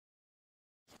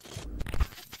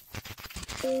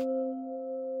Okay,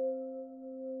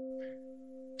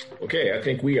 I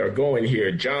think we are going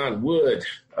here. John Wood,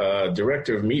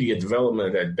 Director of Media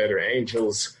Development at Better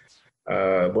Angels.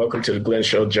 Welcome to the Glenn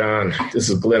Show, John. This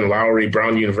is Glenn Loury,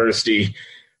 Brown University,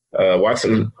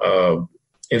 Watson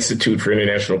Institute for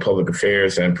International Public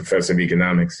Affairs, and Professor of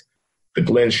Economics. The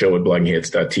Glenn Show at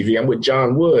bloggingheads.tv. I'm with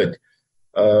John Wood,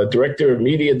 Director of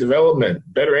Media Development,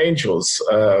 Better Angels.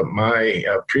 My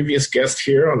previous guest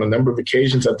here on a number of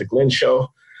occasions at the Glenn Show.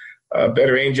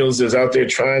 Better Angels is out there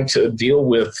trying to deal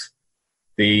with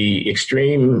the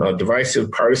extreme divisive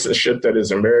partisanship that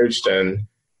has emerged and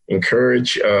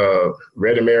encourage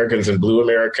red Americans and blue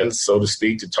Americans, so to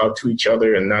speak, to talk to each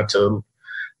other and not to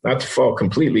fall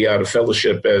completely out of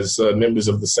fellowship as members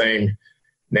of the same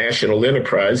national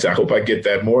enterprise. I hope I get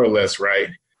that more or less right.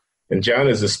 And John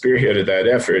is the spearhead of that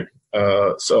effort.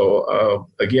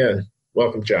 Again,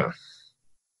 welcome, John.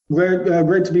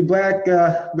 Great to be black.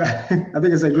 I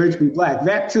think I said great to be black.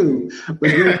 That too. But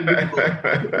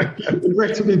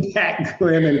great to be back,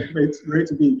 Glenn, and great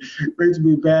to be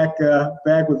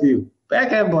back with you.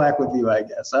 Back and black with you, I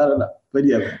guess. I don't know. But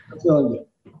yeah, I'm feeling good.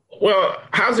 Well,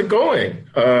 how's it going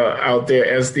out there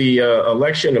as the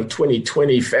election of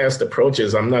 2020 fast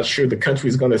approaches? I'm not sure the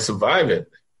country's going to survive it.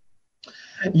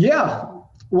 Yeah.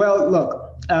 Well,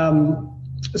 look,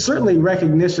 certainly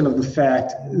recognition of the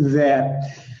fact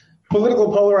that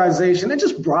political polarization, and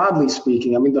just broadly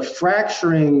speaking, I mean, the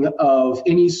fracturing of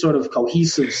any sort of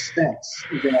cohesive sense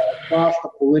that across the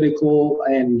political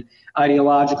and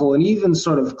ideological and even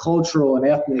sort of cultural and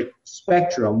ethnic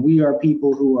spectrum, we are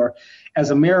people who are, as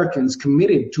Americans,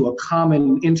 committed to a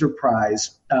common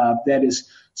enterprise that is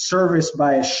serviced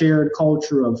by a shared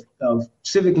culture of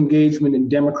civic engagement and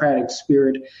democratic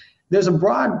spirit. There's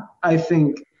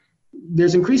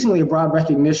increasingly a broad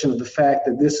recognition of the fact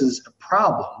that this is a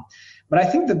problem. But I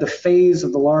think that the phase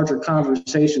of the larger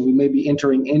conversation we may be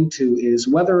entering into is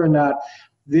whether or not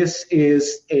this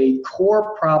is a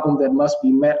core problem that must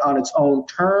be met on its own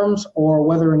terms, or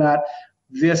whether or not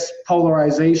this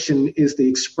polarization is the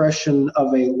expression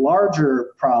of a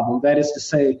larger problem. That is to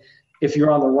say, if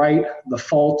you're on the right, the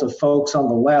fault of folks on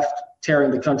the left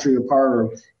tearing the country apart,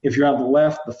 or if you're on the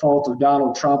left, the fault of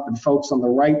Donald Trump and folks on the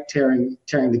right tearing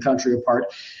the country apart,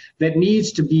 that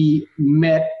needs to be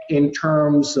met in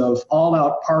terms of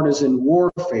all-out partisan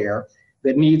warfare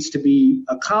that needs to be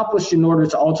accomplished in order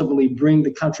to ultimately bring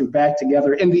the country back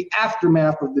together in the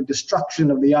aftermath of the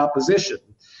destruction of the opposition,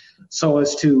 so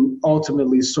as to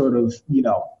ultimately sort of,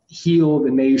 heal the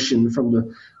nation from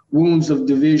the wounds of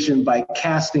division by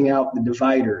casting out the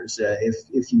dividers,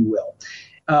 if you will.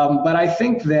 But I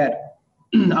think that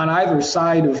on either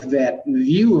side of that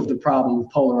view of the problem of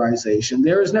polarization,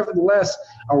 there is nevertheless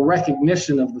a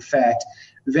recognition of the fact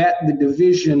that the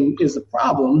division is a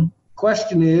problem.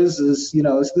 Question is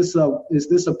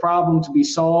this a problem to be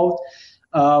solved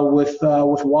with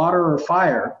water or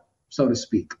fire, so to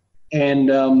speak? And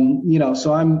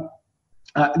so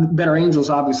Better Angels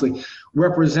obviously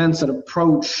represents an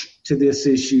approach to this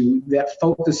issue that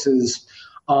focuses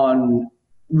on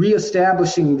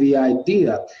reestablishing the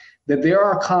idea that there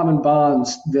are common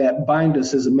bonds that bind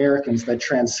us as Americans, that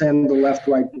transcend the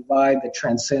left-right divide, that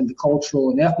transcend the cultural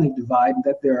and ethnic divide, and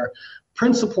that there are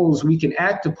principles we can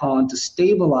act upon to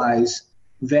stabilize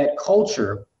that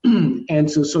culture and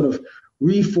to sort of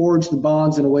reforge the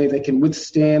bonds in a way that can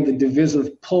withstand the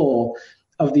divisive pull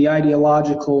of the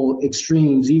ideological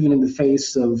extremes, even in the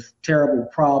face of terrible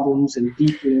problems and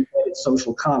deeply embedded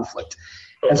social conflict.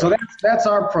 And so that's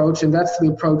our approach, and that's the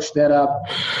approach that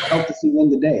helped us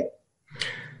win the day.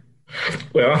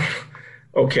 Well,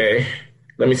 okay.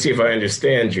 Let me see if I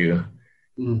understand you.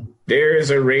 There is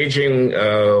a raging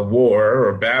war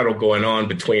or battle going on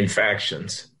between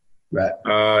factions. Right.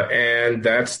 And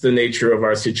that's the nature of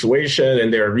our situation,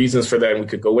 and there are reasons for that, and we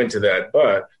could go into that.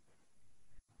 But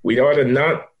we ought to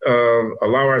not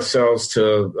allow ourselves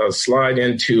to slide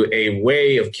into a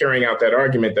way of carrying out that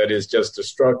argument that is just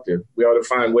destructive. We ought to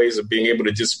find ways of being able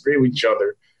to disagree with each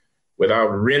other without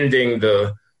rending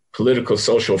the political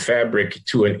social fabric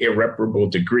to an irreparable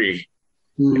degree.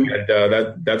 And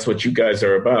that's what you guys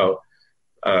are about.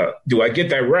 Do I get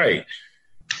that right?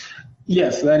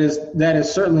 Yes, that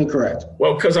is certainly correct.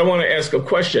 Well, because I want to ask a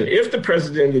question. If the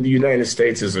president of the United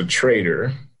States is a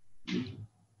traitor,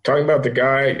 talking about the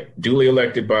guy duly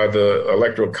elected by the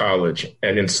Electoral College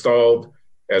and installed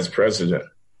as president,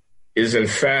 is in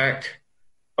fact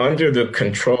under the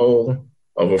control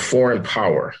of a foreign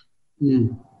power.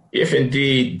 If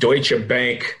indeed Deutsche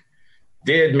Bank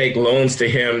did make loans to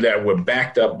him that were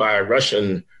backed up by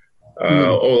Russian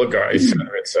oligarchs, et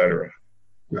cetera, et cetera.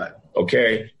 Right.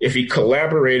 okay, if he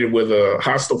collaborated with a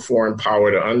hostile foreign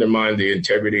power to undermine the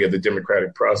integrity of the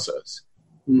democratic process.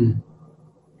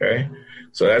 Okay,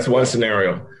 so that's one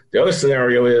scenario. The other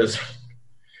scenario is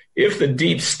if the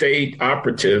deep state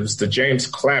operatives, the James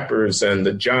Clappers and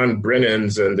the John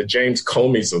Brennans and the James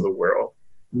Comeys of the world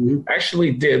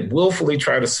actually did willfully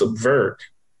try to subvert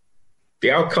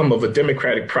the outcome of a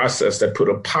democratic process that put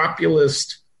a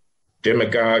populist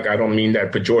demagogue, I don't mean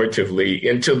that pejoratively,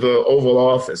 into the Oval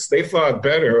Office. They thought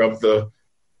better of the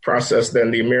process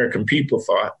than the American people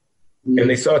thought. And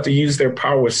they sought to use their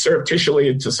power surreptitiously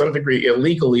and to some degree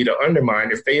illegally to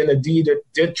undermine if they indeed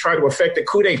did try to effect a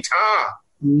coup d'etat,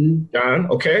 John,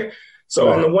 okay? So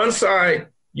on the one side,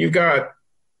 you've got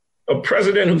a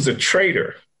president who's a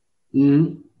traitor.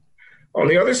 On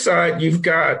the other side, you've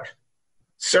got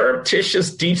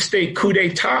surreptitious deep state coup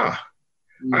d'etat.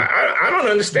 I don't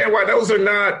understand why those are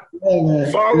not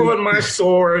following my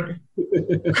sword,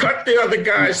 cut the other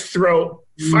guy's throat,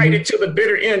 fight it to the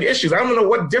bitter end issues. I don't know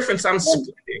what difference I'm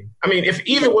splitting. I mean, if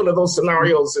either one of those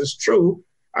scenarios is true,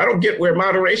 I don't get where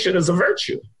moderation is a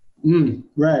virtue.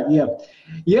 Right. Yeah.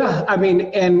 Yeah. I mean,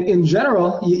 and in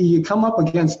general, you come up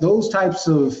against those types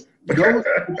of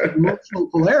emotional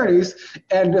polarities,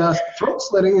 and throat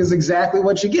slitting is exactly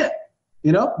what you get.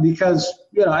 Because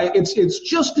it's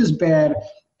just as bad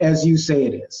as you say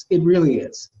it is. It really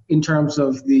is, in terms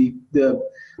of the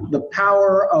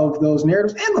power of those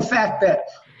narratives and the fact that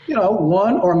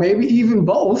one or maybe even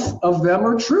both of them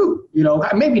are true.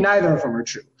 Maybe neither of them are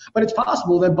true, but it's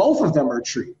possible that both of them are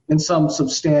true in some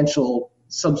substantial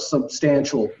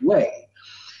way.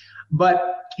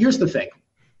 But here's the thing.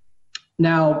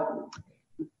 Now,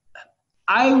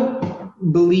 I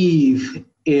believe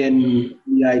in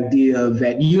the idea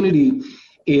that unity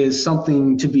is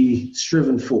something to be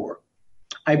striven for.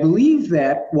 I believe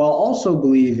that while also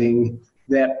believing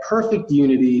that perfect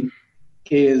unity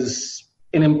is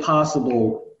an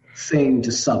impossible thing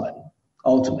to summon,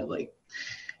 ultimately.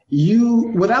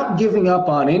 Without giving up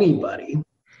on anybody,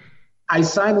 I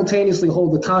simultaneously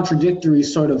hold the contradictory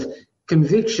sort of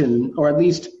conviction, or at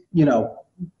least,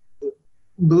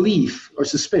 belief or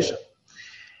suspicion,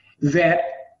 that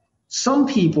some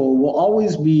people will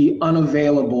always be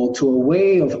unavailable to a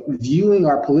way of viewing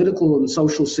our political and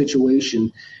social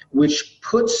situation, which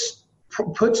puts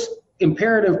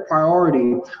imperative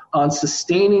priority on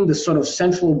sustaining the sort of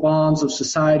central bonds of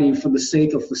society for the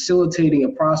sake of facilitating a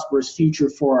prosperous future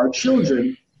for our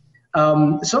children.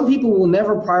 Some people will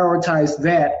never prioritize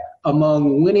that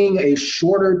among winning a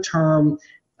shorter term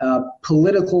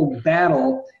political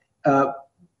battle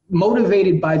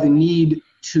motivated by the need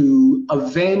to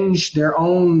avenge their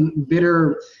own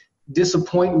bitter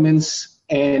disappointments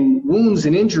and wounds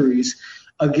and injuries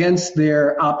against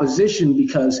their opposition,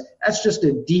 because that's just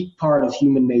a deep part of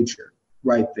human nature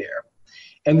right there.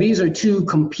 And these are two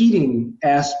competing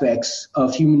aspects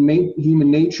of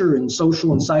human nature and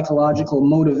social and psychological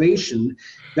motivation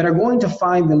that are going to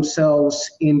find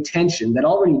themselves in tension, that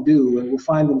already do, and will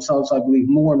find themselves, I believe,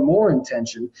 more and more in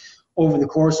tension over the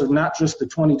course of not just the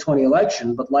 2020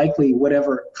 election, but likely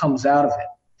whatever comes out of it.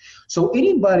 So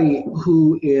anybody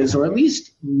who is, or at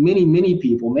least many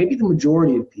people, maybe the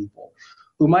majority of people,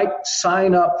 who might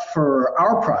sign up for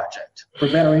our project, for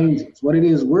Better Angels, what it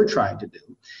is we're trying to do,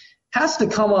 has to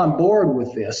come on board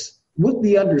with this with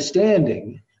the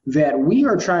understanding that we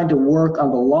are trying to work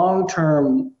on the long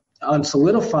term, on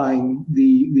solidifying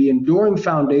the enduring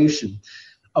foundation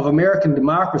of American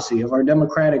democracy, of our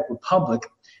democratic republic,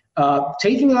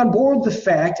 taking on board the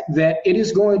fact that it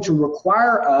is going to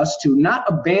require us to not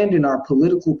abandon our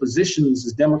political positions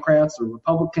as Democrats or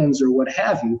Republicans or what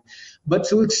have you, but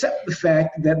to accept the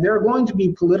fact that there are going to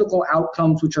be political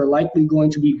outcomes which are likely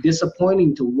going to be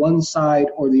disappointing to one side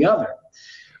or the other,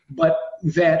 but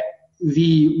that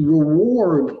the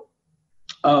reward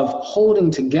of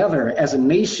holding together as a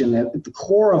nation at the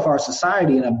core of our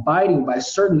society and abiding by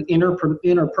certain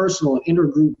interpersonal and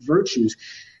intergroup virtues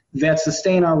that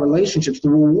sustain our relationships, the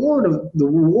reward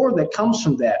that comes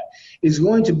from that is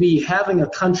going to be having a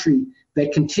country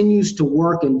that continues to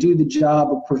work and do the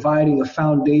job of providing a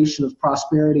foundation of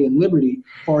prosperity and liberty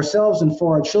for ourselves and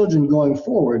for our children going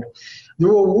forward. The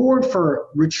reward for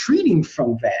retreating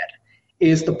from that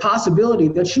is the possibility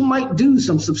that you might do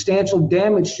some substantial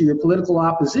damage to your political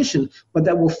opposition, but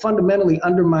that will fundamentally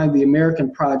undermine the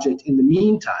American project in the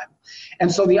meantime. And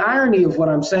so the irony of what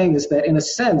I'm saying is that, in a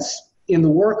sense, in the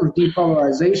work of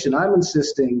depolarization, I'm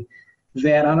insisting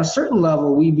that on a certain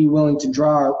level, we be willing to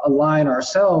draw a line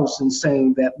ourselves in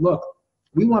saying that, look,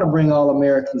 we want to bring all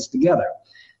Americans together.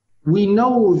 We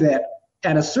know that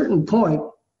at a certain point,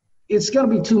 it's going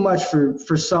to be too much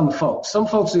for some folks. Some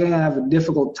folks are going to have a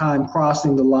difficult time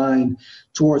crossing the line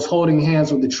towards holding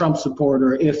hands with the Trump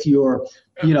supporter if you're,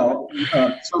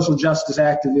 a social justice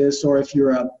activist, or if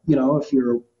you're if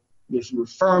you're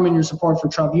firm in your support for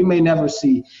Trump. You may never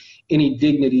see any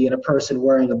dignity in a person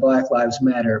wearing a Black Lives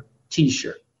Matter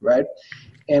T-shirt, right?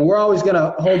 And we're always going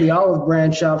to hold the olive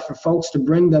branch out for folks to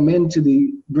bring them into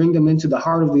the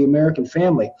heart of the American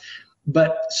family.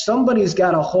 But somebody's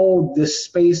got to hold this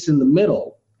space in the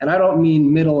middle. And I don't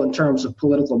mean middle in terms of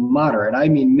political moderate. I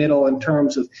mean middle in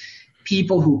terms of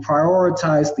people who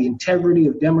prioritize the integrity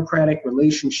of democratic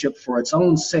relationship for its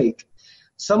own sake.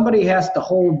 Somebody has to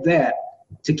hold that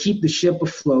to keep the ship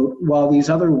afloat while these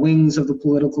other wings of the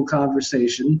political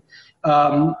conversation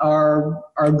are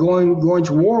going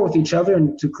to war with each other,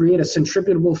 and to create a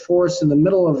centripetal force in the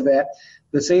middle of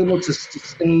that's able to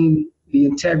sustain the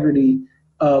integrity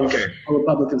of a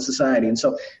Republican society. And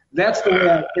so that's the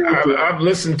way I've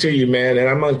listened to you, man, and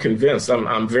I'm unconvinced.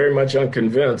 I'm very much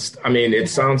unconvinced. I mean, it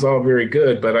sounds all very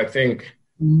good, but I think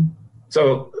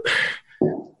so.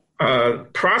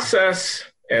 Process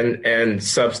and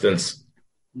substance.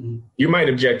 You might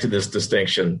object to this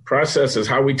distinction. Process is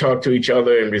how we talk to each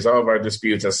other and resolve our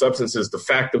disputes, and substance is the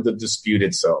fact of the dispute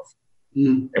itself.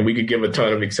 And we could give a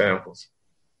ton of examples.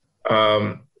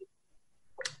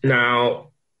 Now,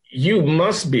 you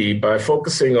must be, by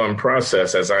focusing on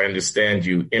process, as I understand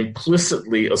you,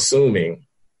 implicitly assuming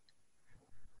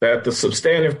that the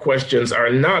substantive questions are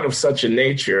not of such a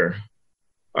nature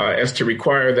as to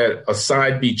require that a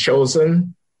side be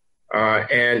chosen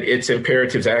and its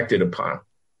imperatives acted upon.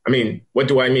 I mean, what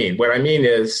do I mean? What I mean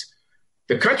is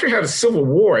the country had a civil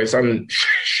war, as I'm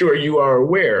sure you are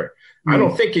aware. I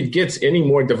don't think it gets any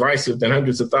more divisive than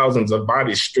hundreds of thousands of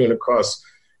bodies strewn across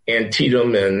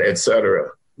Antietam and et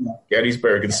cetera,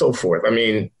 Gettysburg and so forth. I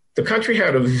mean, the country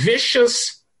had a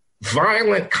vicious,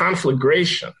 violent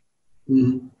conflagration.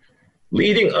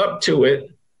 Leading up to it,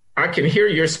 I can hear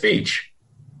your speech.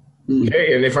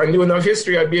 Okay? And if I knew enough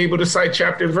history, I'd be able to cite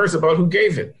chapter and verse about who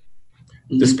gave it.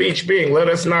 The speech being, let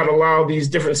us not allow these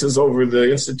differences over the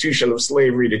institution of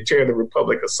slavery to tear the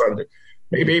republic asunder.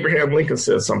 Maybe Abraham Lincoln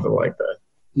said something like that.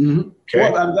 Okay?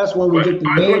 Well, that's where we get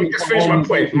the name. Let me just finish my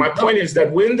point. My point is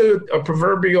that when the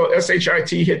proverbial SHIT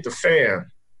hit the fan,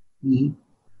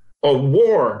 a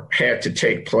war had to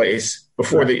take place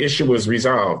before the issue was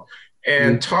resolved.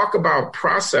 And talk about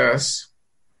process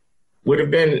would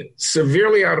have been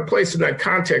severely out of place in that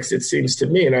context, it seems to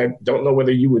me. And I don't know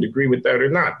whether you would agree with that or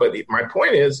not. But my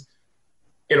point is,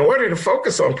 in order to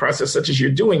focus on process such as you're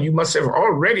doing, you must have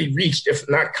already reached, if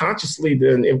not consciously,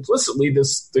 then implicitly,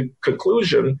 the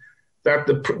conclusion that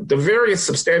the various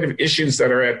substantive issues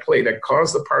that are at play that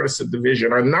cause the partisan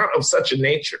division are not of such a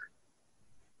nature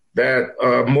that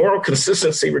moral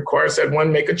consistency requires that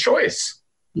one make a choice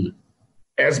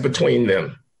as between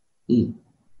them.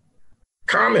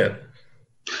 Comment.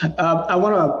 I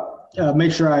want to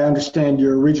make sure I understand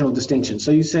your original distinction.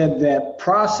 So you said that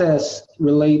process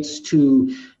relates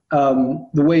to the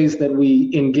ways that we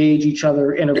engage each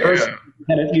other interpersonally.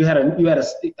 You had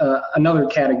another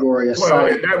category aside.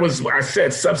 Well, that was, I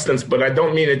said substance, but I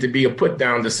don't mean it to be a put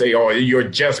down to say, oh, you're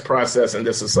just process and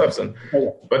this is substance.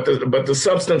 Okay. But the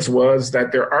substance was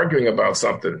that they're arguing about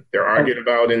something. They're arguing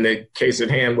about, in the case at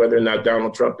hand, whether or not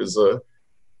Donald Trump is a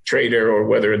traitor or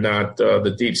whether or not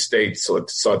the deep state sought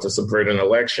to subvert an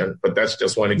election. But that's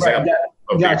just one example.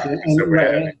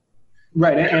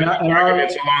 Right. And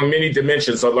arguments along many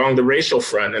dimensions, along the racial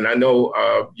front. And I know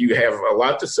you have a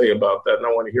lot to say about that, and I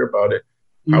want to hear about it.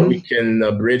 How we can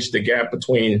bridge the gap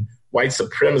between white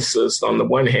supremacists on the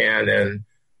one hand and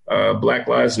Black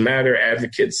Lives Matter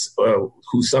advocates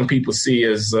who some people see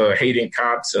as hating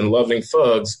cops and loving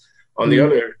thugs on the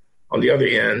other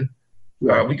end.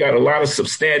 We got a lot of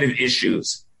substantive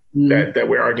issues that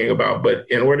we're arguing about. But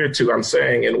in order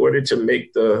to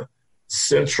make the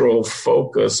central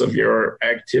focus of your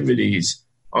activities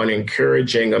on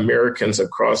encouraging Americans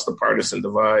across the partisan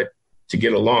divide to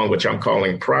get along, which I'm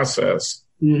calling process,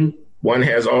 one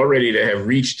has already to have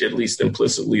reached, at least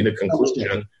implicitly, the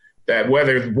conclusion that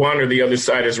whether one or the other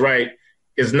side is right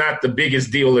is not the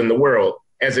biggest deal in the world,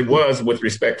 as it was with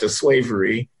respect to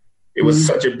slavery. It was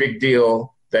such a big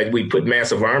deal that we put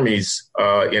massive armies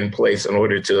in place in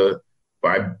order to,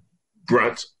 by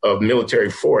brunt of military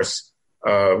force,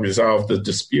 resolve the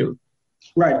dispute.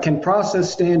 Right. Can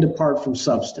process stand apart from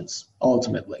substance,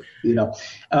 ultimately?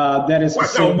 That is.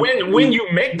 No, when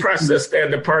you make process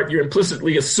stand apart, you're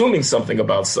implicitly assuming something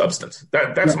about substance.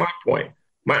 That's my point.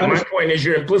 My point is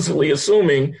you're implicitly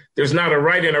assuming there's not a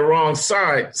right and a wrong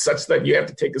side such that you have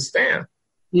to take a stand.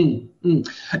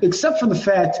 Except for the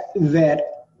fact that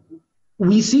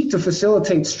we seek to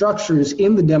facilitate structures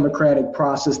in the democratic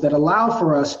process that allow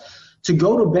for us to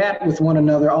go to bat with one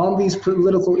another on these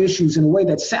political issues in a way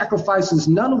that sacrifices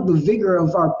none of the vigor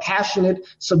of our passionate,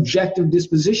 subjective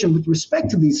disposition with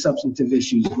respect to these substantive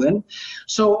issues, Glenn.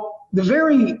 So the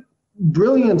very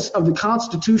brilliance of the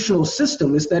constitutional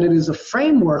system is that it is a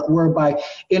framework whereby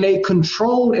in a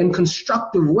controlled and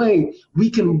constructive way, we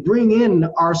can bring in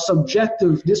our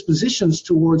subjective dispositions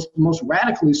towards the most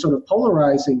radically sort of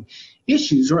polarizing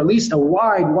issues, or at least a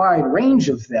wide range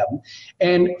of them,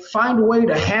 and find a way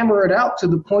to hammer it out to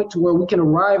the point to where we can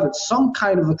arrive at some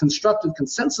kind of a constructive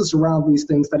consensus around these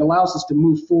things that allows us to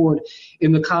move forward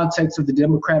in the context of the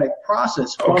democratic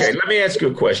process. Okay, let me ask you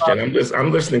a question.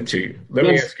 I'm listening to you. Let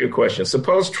me ask you a question.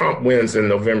 Suppose Trump wins in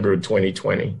November of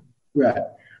 2020. Right.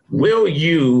 Will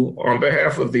you, on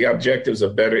behalf of the objectives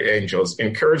of Better Angels,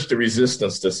 encourage the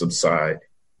resistance to subside?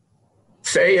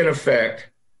 Say, in effect,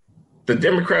 the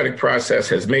democratic process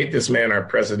has made this man our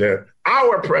president,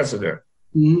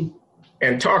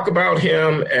 and talk about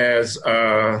him as,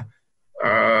 not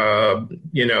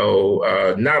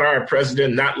our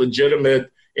president, not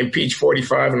legitimate, impeach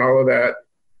 45 and all of that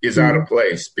is out of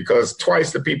place because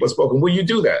twice the people have spoken. Will you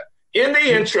do that? In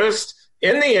the interest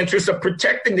of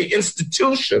protecting the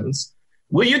institutions,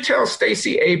 will you tell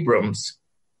Stacey Abrams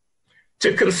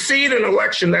to concede an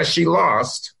election that she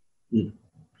lost?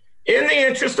 In the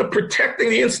interest of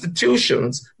protecting the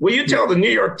institutions, will you tell the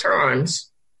New York Times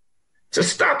to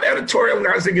stop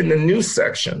editorializing in the news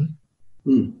section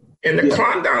and to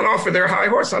climb down off of their high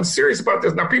horse? I'm serious about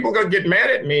this. Now, people are going to get mad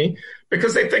at me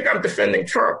because they think I'm defending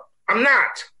Trump. I'm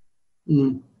not.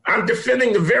 I'm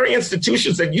defending the very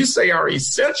institutions that you say are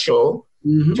essential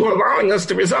to allowing us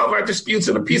to resolve our disputes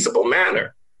in a peaceable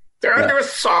manner. They're under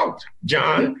assault,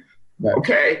 John.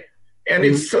 Okay? And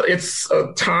it's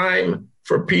a time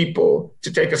for people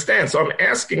to take a stand. So I'm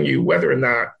asking you whether or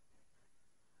not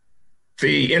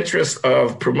the interest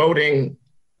of promoting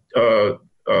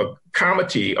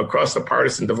comity across the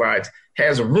partisan divides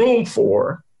has room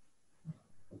for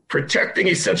protecting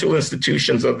essential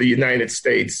institutions of the United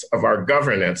States, of our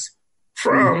governance,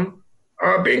 from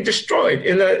being destroyed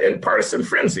in partisan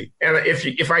frenzy. And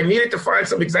if I needed to find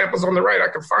some examples on the right, I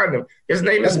could find them. His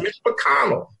name is Mitch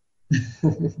McConnell.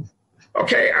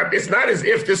 Okay, it's not as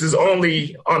if this is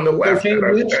only on the left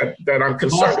that I'm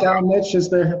concerned about. Moscow Mitch, as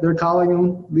they're calling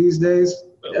him these days.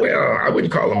 Well, I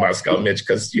wouldn't call him Moscow Mitch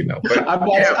because, But I'm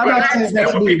not saying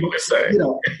that's what people are saying.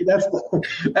 That's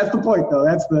the point, though.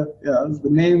 That's the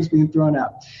names being thrown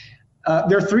out.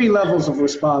 There are three levels of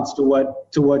response to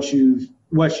what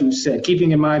you've said.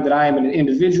 Keeping in mind that I am an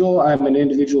individual. I'm an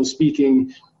individual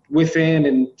speaking within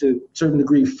and to a certain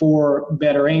degree for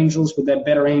Better Angels, but that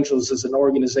Better Angels is an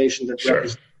organization that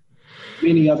represents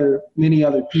many other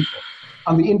people.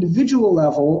 On the individual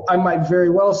level, I might very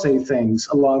well say things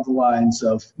along the lines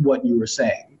of what you were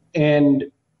saying. And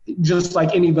just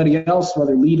like anybody else,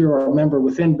 whether leader or member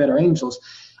within Better Angels,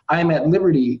 I am at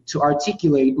liberty to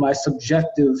articulate my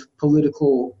subjective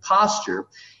political posture,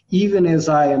 even as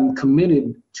I am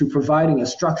committed to providing a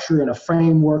structure and a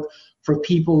framework for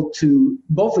people to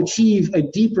both achieve a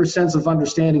deeper sense of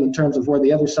understanding in terms of where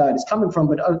the other side is coming from,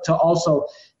 but to also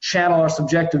channel our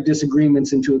subjective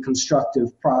disagreements into a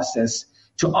constructive process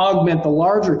to augment the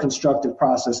larger constructive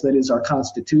process that is our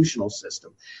constitutional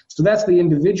system. So that's the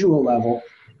individual level.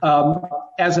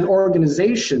 As an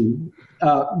organization,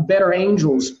 Better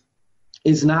Angels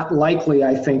is not likely,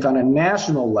 I think, on a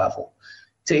national level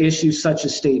to issue such a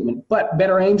statement. But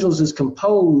Better Angels is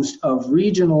composed of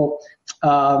regional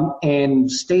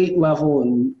and state level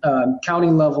and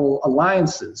county level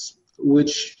alliances,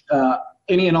 which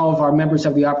any and all of our members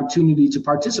have the opportunity to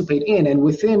participate in. And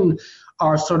within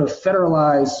our sort of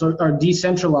federalized or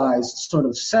decentralized sort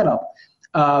of setup,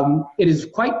 it is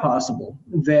quite possible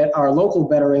that our local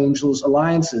Better Angels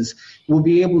alliances will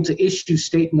be able to issue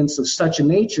statements of such a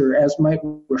nature as might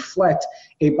reflect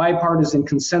a bipartisan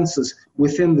consensus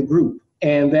within the group.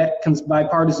 And that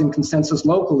bipartisan consensus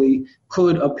locally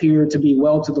could appear to be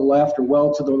well to the left or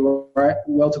well to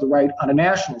the right on a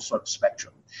national sort of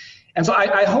spectrum. And so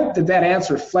I hope that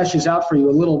answer fleshes out for you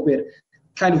a little bit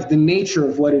kind of the nature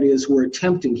of what it is we're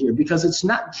attempting here, because it's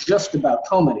not just about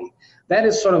comity. That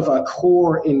is sort of a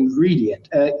core ingredient.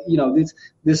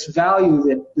 This value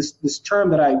that this term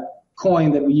that I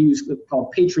coined that we use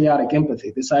called patriotic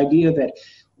empathy, this idea that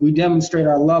we demonstrate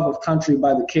our love of country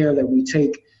by the care that we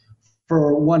take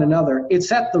for one another.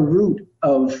 It's at the root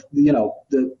of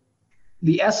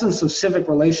the essence of civic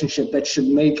relationship that should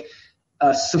make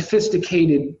a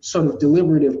sophisticated sort of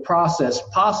deliberative process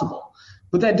possible.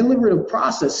 But that deliberative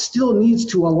process still needs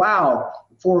to allow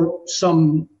for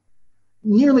some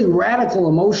nearly radical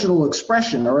emotional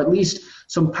expression, or at least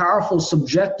some powerful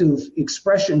subjective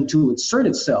expression to assert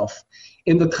itself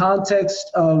in the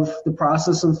context of the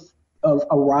process of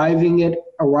arriving at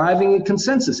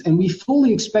consensus. And we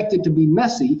fully expect it to be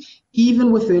messy,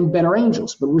 even within Better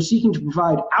Angels. But we're seeking to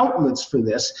provide outlets for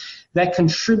this that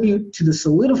contribute to the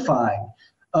solidifying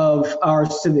of our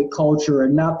civic culture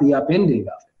and not the upending of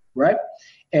it, right?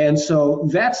 And so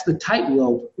that's the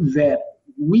tightrope that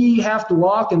we have to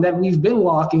walk, and that we've been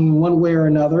walking one way or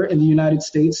another in the United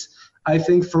States, I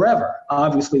think, forever,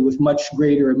 obviously with much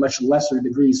greater and much lesser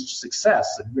degrees of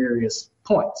success at various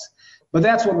points. But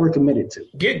that's what we're committed to.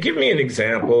 Give me an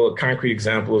example, a concrete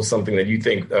example of something that you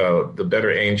think the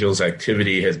Better Angels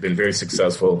activity has been very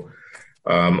successful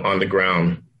on the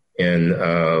ground in,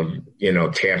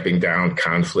 tamping down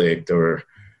conflict or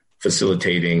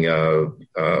facilitating a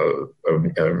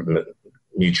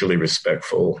mutually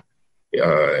respectful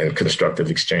and constructive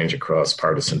exchange across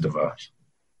partisan divides.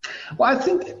 Well, I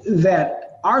think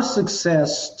that our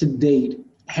success to date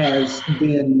has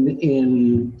been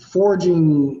in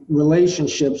forging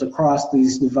relationships across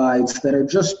these divides that are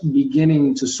just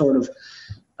beginning to sort of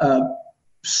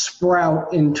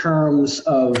sprout in terms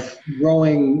of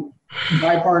growing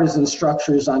bipartisan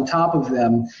structures on top of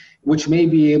them, which may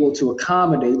be able to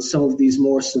accommodate some of these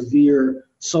more severe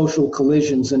social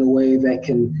collisions in a way that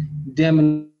can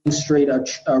demonstrate a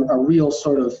real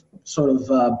sort of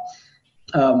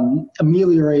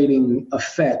ameliorating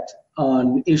effect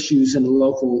on issues in a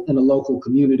local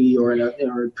community or in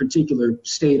a particular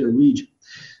state or region.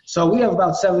 So we have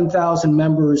about 7,000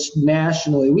 members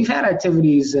nationally. We've had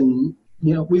activities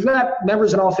we've got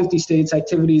members in all 50 states,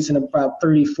 activities in about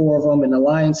 34 of them, and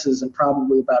alliances in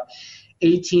probably about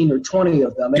 18 or 20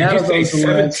 of them. And did you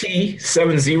say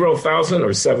 70,000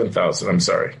 or 7,000? I'm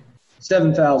sorry.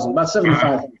 7,000, about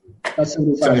 7,500. About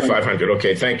 7,500.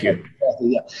 Okay, thank you.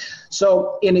 Yeah.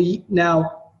 So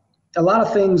now a lot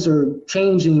of things are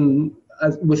changing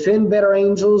within Better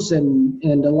Angels, and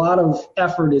a lot of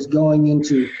effort is going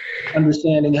into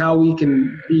understanding how we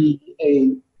can be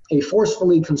a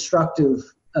forcefully constructive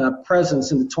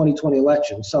presence in the 2020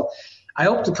 election. So I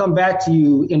hope to come back to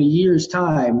you in a year's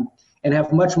time and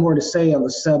have much more to say on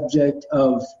the subject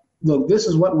of, look, this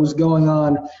is what was going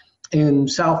on in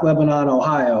South Lebanon,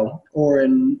 Ohio, or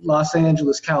in Los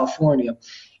Angeles, California.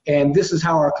 And this is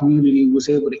how our community was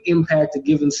able to impact a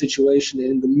given situation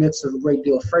in the midst of a great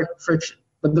deal of friction.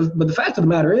 But the fact of the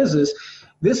matter is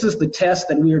this is the test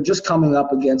that we are just coming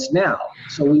up against now.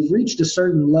 So we've reached a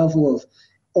certain level of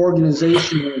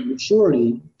organizational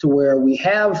maturity to where we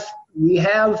have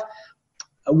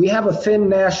a thin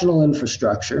national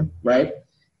infrastructure, right?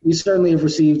 We certainly have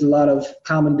received a lot of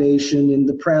commendation in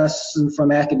the press and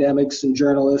from academics and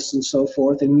journalists and so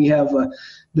forth. And we have a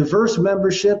diverse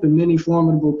membership and many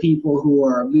formidable people who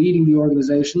are leading the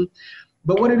organization.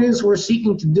 But what it is we're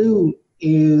seeking to do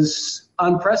is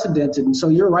unprecedented. And so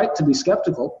you're right to be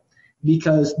skeptical,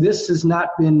 because this has not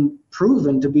been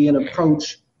proven to be an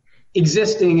approach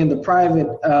existing in the private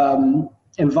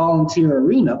and volunteer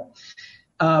arena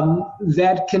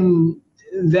that can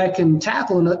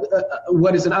tackle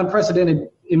what is an unprecedented,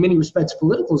 in many respects,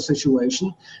 political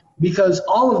situation, because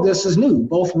all of this is new.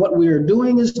 Both what we are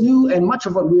doing is new, and much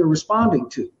of what we are responding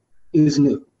to is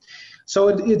new. So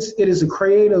it is a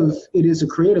creative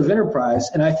enterprise,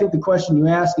 and I think the question you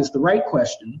ask is the right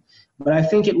question. But I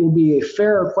think it will be a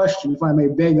fairer question, if I may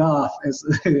beg off as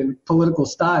in political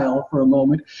style for a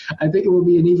moment. I think it will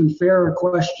be an even fairer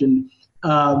question,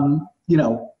 about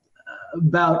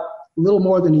a little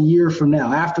more than a year from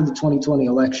now, after the 2020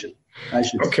 election, I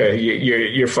should say. Okay,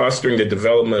 you're fostering the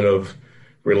development of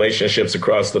relationships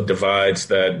across the divides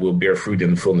that will bear fruit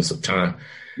in the fullness of time.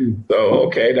 So,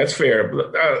 okay, that's fair.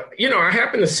 I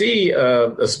happened to see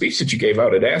a speech that you gave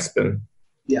out at Aspen.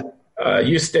 Yeah.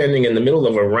 You're standing in the middle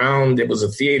of a round. It was a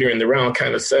theater in the round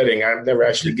kind of setting. I've never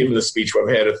actually given a speech where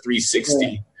I've had a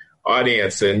 360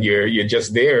 audience, and you're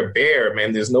just there, bare,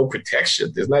 man. There's no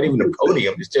protection. There's not even a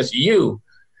podium. It's just you.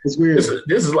 It's weird.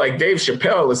 This is like Dave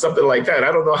Chappelle or something like that.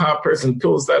 I don't know how a person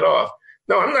pulls that off.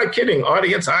 No, I'm not kidding.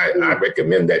 Audience, I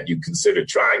recommend that you consider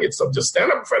trying it. So just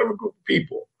stand up in front of a group of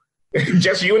people.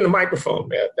 Just you and the microphone,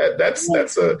 man.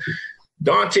 That's a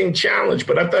daunting challenge,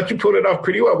 but I thought you pulled it off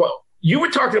pretty well. Well, you were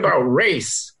talking about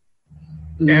race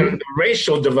and the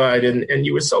racial divide, and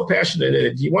you were so passionate in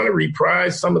it. Do you want to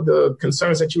reprise some of the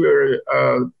concerns that you were,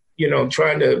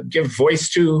 trying to give voice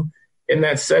to in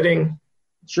that setting?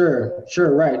 Sure,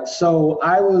 right. So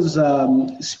I was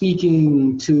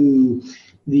speaking to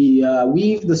the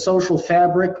Weave the Social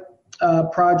Fabric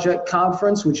Project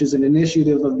Conference, which is an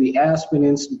initiative of the Aspen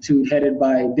Institute headed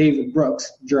by David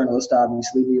Brooks, journalist,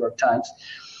 obviously, New York Times.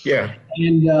 Yeah.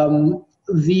 And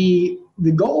the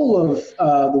goal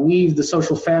of the Weave the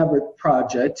Social Fabric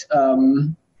Project,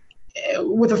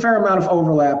 with a fair amount of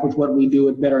overlap with what we do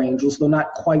at Better Angels, though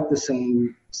not quite the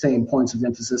same points of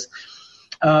emphasis,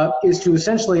 is to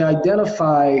essentially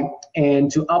identify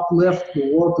and to uplift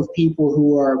the work of people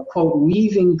who are, quote,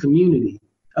 weaving community,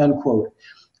 unquote,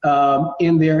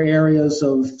 in their areas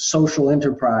of social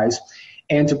enterprise,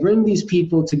 and to bring these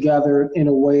people together in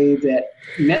a way that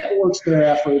networks their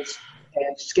efforts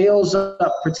and scales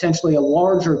up potentially a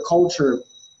larger culture.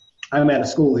 I'm at a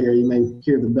school here, you may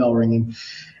hear the bell ringing.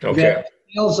 Okay. That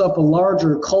scales up a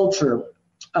larger culture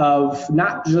of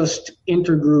not just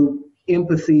intergroup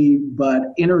empathy,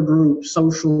 but intergroup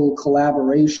social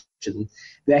collaboration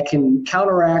that can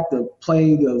counteract the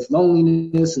plague of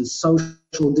loneliness and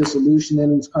social dissolution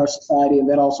in our society, and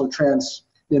that also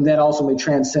may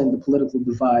transcend the political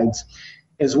divides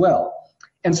as well.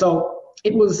 And so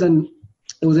it was an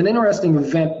interesting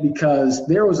event because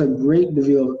there was a great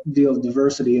deal of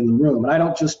diversity in the room. And I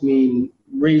don't just mean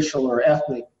racial or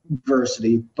ethnic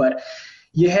diversity, but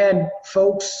you had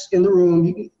folks in the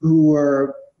room who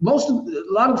were, a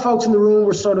lot of the folks in the room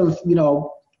were sort of,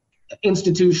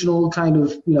 institutional kind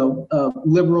of,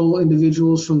 liberal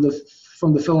individuals from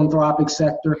the philanthropic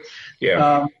sector.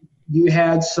 Yeah. You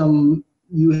had some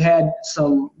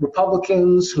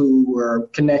Republicans who were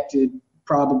connected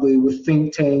probably with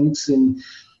think tanks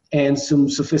and some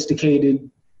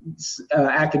sophisticated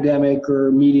academic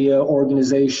or media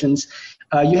organizations.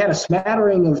 You had a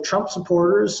smattering of Trump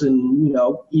supporters and,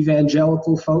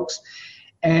 evangelical folks.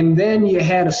 And then you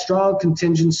had a strong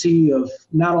contingency of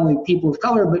not only people of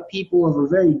color, but people of a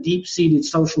very deep-seated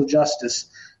social justice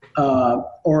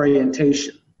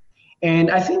orientation.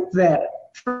 And I think that,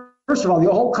 first of all,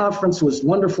 the whole conference was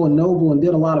wonderful and noble and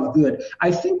did a lot of good.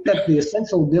 I think that the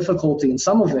essential difficulty in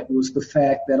some of it was the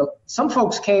fact that some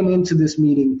folks came into this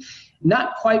meeting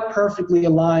not quite perfectly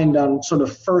aligned on sort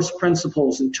of first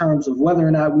principles in terms of whether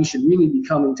or not we should really be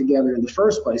coming together in the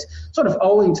first place, sort of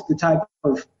owing to the type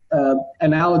of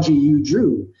analogy you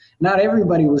drew. Not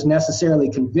everybody was necessarily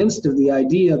convinced of the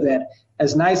idea that,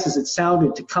 as nice as it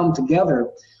sounded to come together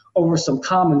over some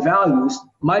common values,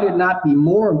 might it not be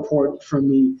more important for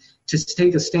me to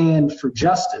take a stand for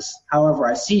justice, however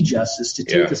I see justice, to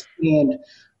take a stand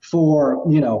for,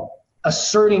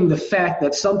 asserting the fact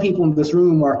that some people in this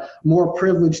room are more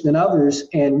privileged than others,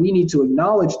 and we need to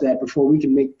acknowledge that before we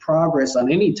can make progress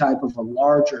on any type of a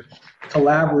larger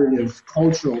collaborative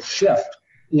cultural shift.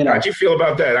 How did you feel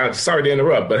about that? I'm sorry to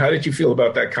interrupt, but how did you feel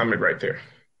about that comment right there?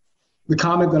 The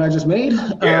comment that I just made?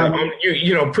 Yeah,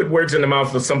 you put words in the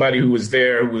mouth of somebody who was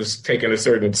there, who was taking a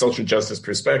certain social justice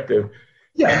perspective.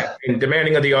 Yeah. And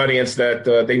demanding of the audience that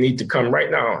they need to come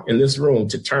right now in this room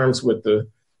to terms with the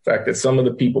fact that some of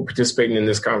the people participating in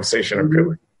this conversation are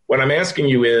privileged. What I'm asking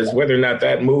you is whether or not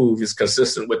that move is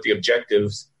consistent with the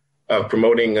objectives of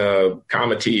promoting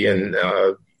comity and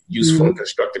useful and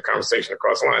constructive conversation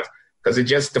across lines. Because it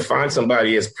just defined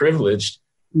somebody as privileged.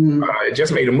 It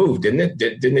just made a move, didn't it?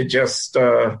 Didn't it just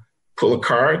pull a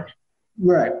card?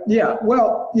 Right. Yeah.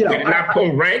 Well, Did it not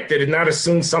pull rank? Did it not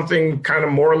assume something kind of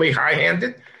morally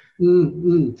high-handed?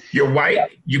 You're white.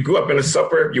 You grew up in a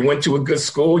suburb. You went to a good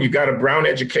school. You got a Brown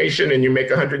education, and you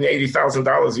make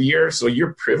 $180,000 a year. So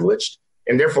you're privileged,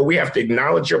 and therefore we have to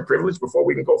acknowledge your privilege before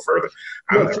we can go further.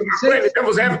 I'm playing the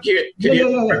devil's advocate.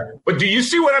 But do you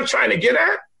see what I'm trying to get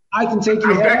at? I can take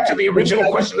you back to the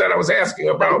original question that I was asking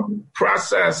about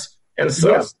process and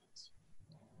substance.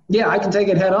 Yeah, I can take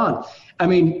it head on. I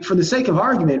mean, for the sake of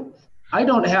argument, I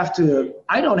don't have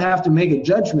to make a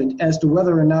judgment as to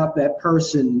whether or not that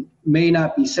person may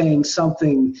not be saying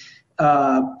something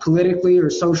politically or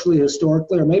socially,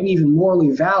 historically, or maybe even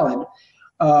morally valid,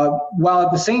 while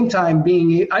at the same time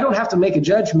I don't have to make a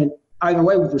judgment either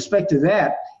way with respect to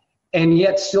that, and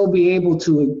yet still be able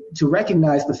to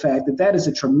recognize the fact that that is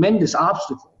a tremendous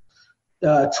obstacle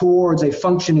towards a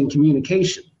functioning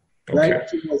communication, right?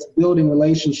 Towards building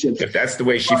relationships. If that's the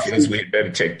way she feels, we better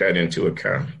take that into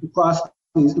account. Across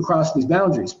these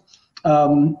boundaries.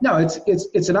 No,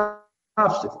 it's an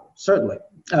obstacle, certainly.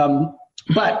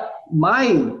 But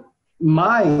my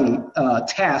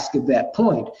task at that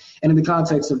point, and in the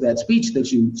context of that speech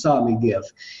that you saw me give,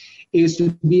 is to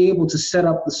be able to set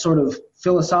up the sort of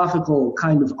philosophical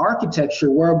kind of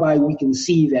architecture whereby we can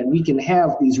see that we can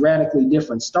have these radically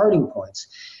different starting points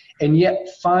and yet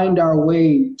find our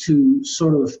way to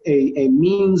sort of a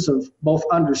means of both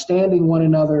understanding one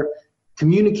another,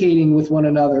 communicating with one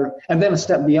another, and then a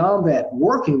step beyond that,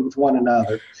 working with one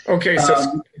another. Okay, so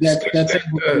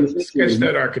sketch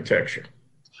that architecture.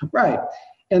 Right.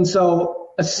 And so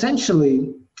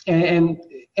essentially,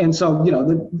 and so,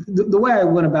 the way I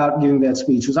went about giving that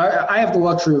speech was I have the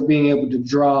luxury of being able to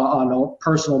draw on a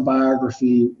personal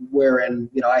biography wherein,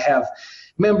 I have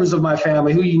members of my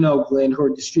family who, Glenn, who are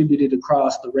distributed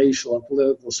across the racial and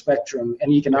political spectrum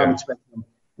and economic spectrum,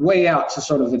 way out to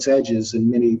sort of its edges in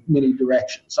many, many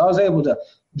directions. So I was able to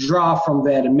draw from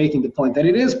that and making the point that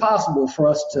it is possible for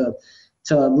us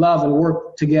to love and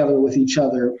work together with each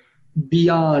other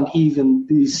beyond even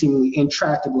these seemingly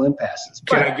intractable impasses.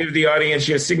 Can I give the audience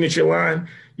your signature line?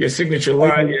 Your signature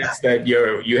line is that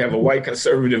you have a white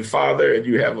conservative father and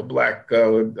you have a black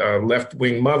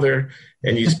left-wing mother,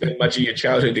 and you spend much of your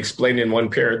childhood explaining one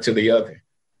parent to the other.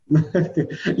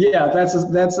 Yeah, that's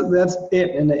it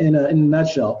in a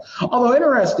nutshell. Although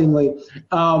interestingly,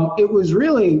 it was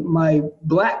really my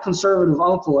black conservative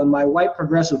uncle and my white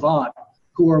progressive aunt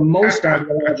who are most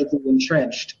ideologically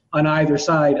entrenched on either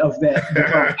side of that.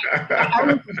 I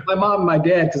don't think my mom and my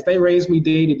dad, because they raised me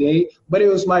day to day, but it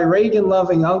was my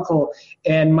Reagan-loving uncle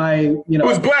and my,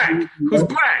 Who's black? Who's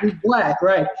black,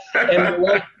 right? And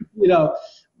my,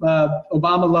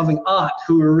 Obama-loving aunt,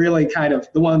 who were really kind of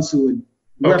the ones who would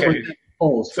represent the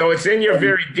polls. So it's in your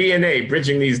very DNA,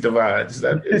 bridging these divides. Is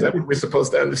that what we're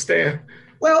supposed to understand?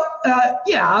 Well,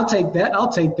 yeah, I'll take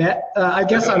that. I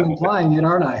guess I'm implying it,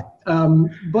 aren't I?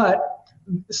 But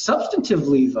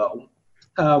substantively, though,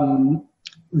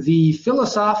 the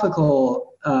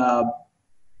philosophical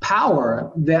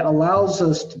power that allows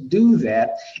us to do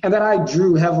that, and that I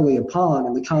drew heavily upon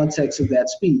in the context of that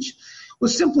speech,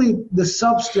 was simply the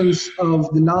substance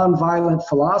of the nonviolent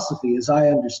philosophy, as I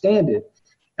understand it,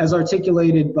 as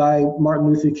articulated by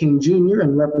Martin Luther King Jr.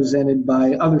 and represented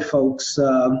by other folks,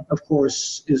 of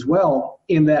course, as well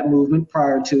in that movement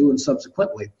prior to and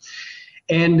subsequently.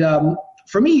 And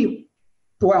for me,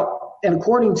 and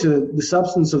according to the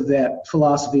substance of that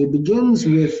philosophy, it begins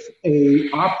with a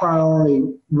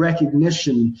priori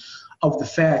recognition of the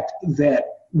fact that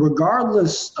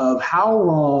regardless of how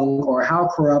wrong or how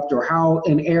corrupt or how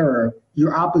in error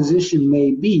your opposition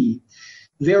may be,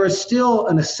 there is still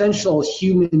an essential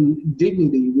human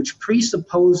dignity which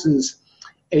presupposes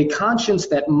a conscience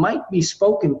that might be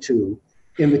spoken to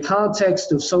in the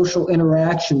context of social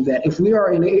interaction, that if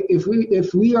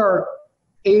we are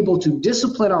able to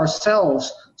discipline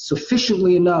ourselves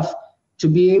sufficiently enough to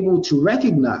be able to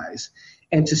recognize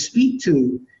and to speak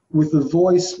to with the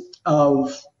voice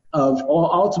of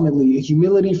ultimately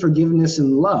humility, forgiveness,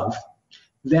 and love,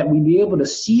 that we be able to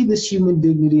see this human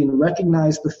dignity and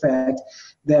recognize the fact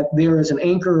that there is an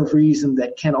anchor of reason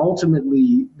that can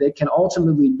ultimately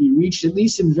be reached, at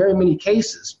least in very many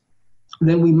cases,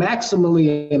 then we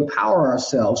maximally empower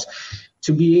ourselves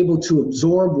to be able to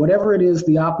absorb whatever it is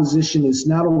the opposition is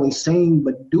not only saying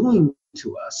but doing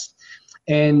to us,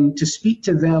 and to speak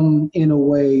to them in a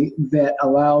way that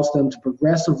allows them to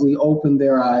progressively open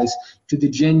their eyes to the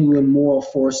genuine moral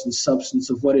force and substance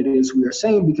of what it is we are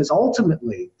saying, because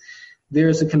ultimately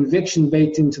there's a conviction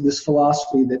baked into this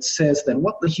philosophy that says that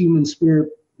what the human spirit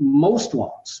most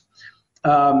wants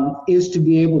is to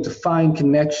be able to find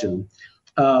connection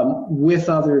with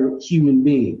other human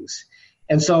beings.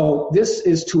 And so this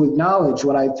is to acknowledge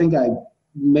what I think I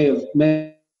may have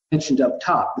mentioned up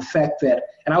top, the fact that,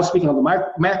 and I was speaking on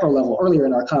the macro level earlier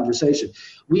in our conversation,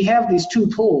 we have these two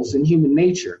poles in human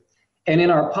nature. And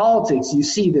in our politics, you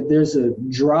see that there's a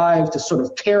drive to sort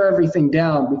of tear everything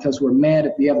down because we're mad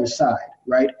at the other side,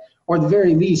 right? Or at the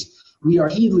very least, we are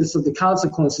heedless of the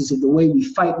consequences of the way we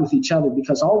fight with each other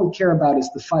because all we care about is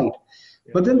the fight.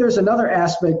 But then there's another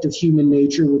aspect of human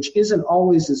nature which isn't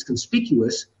always as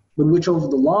conspicuous, but which over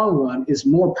the long run is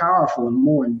more powerful and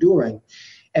more enduring.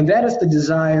 And that is the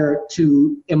desire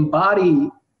to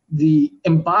embody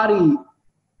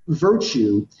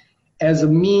virtue as a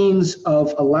means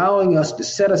of allowing us to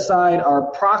set aside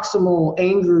our proximal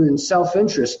anger and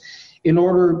self-interest in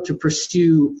order to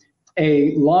pursue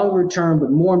a longer term,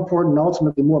 but more important,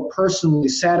 ultimately more personally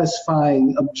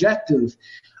satisfying objective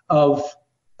of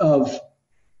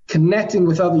connecting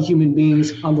with other human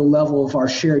beings on the level of our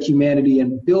shared humanity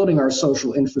and building our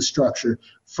social infrastructure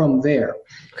from there.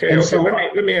 Okay. So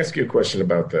let me ask you a question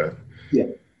about that.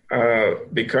 Yeah.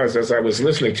 Because as I was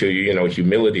listening to you,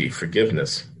 humility,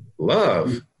 forgiveness,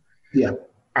 love. Yeah.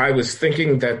 I was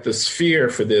thinking that the sphere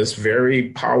for this very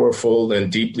powerful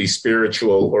and deeply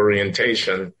spiritual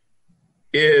orientation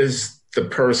is the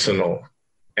personal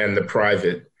and the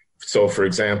private. So, for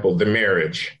example, the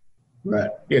marriage.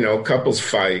 Right. Couples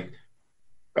fight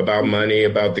about money,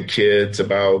 about the kids,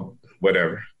 about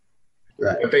whatever.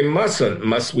 Right. But they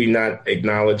must we not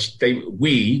acknowledge,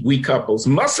 we couples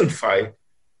mustn't fight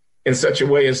in such a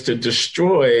way as to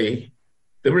destroy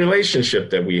the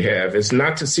relationship that we have. It's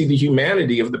not to see the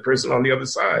humanity of the person on the other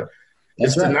side.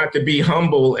 It's to not to be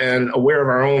humble and aware of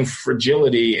our own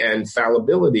fragility and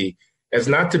fallibility. It's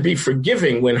not to be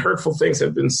forgiving when hurtful things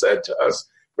have been said to us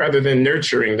rather than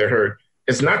nurturing the hurt.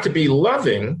 It's not to be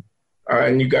loving,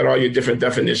 and you got all your different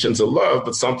definitions of love,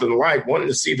 but something like wanting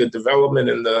to see the development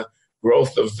and the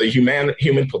growth of the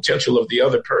human potential of the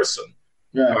other person.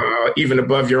 Yeah. Even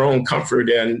above your own comfort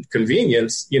and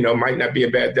convenience, might not be a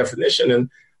bad definition,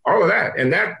 and all of that.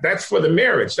 And that's for the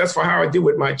marriage. That's for how I do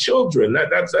with my children.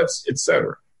 That's et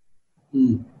cetera.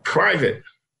 Private.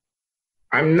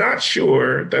 I'm not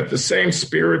sure that the same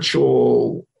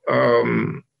spiritual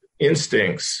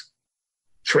instincts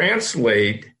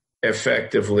translate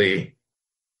effectively.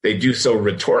 They do so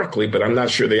rhetorically, but I'm not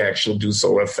sure they actually do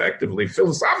so effectively,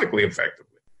 philosophically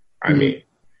effectively. I mean,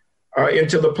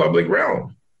 into the public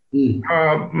realm.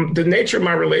 The nature of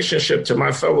my relationship to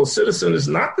my fellow citizen is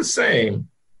not the same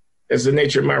as the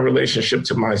nature of my relationship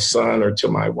to my son or to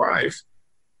my wife.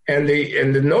 And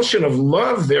the notion of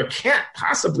love there can't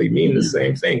possibly mean the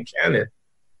same thing, can it?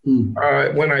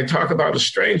 When I talk about a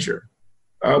stranger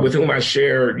with whom I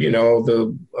share,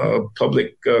 the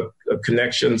public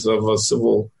connections of a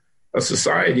civil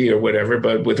society or whatever,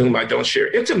 but with whom I don't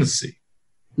share intimacy.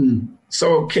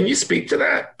 So can you speak to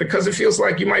that? Because it feels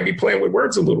like you might be playing with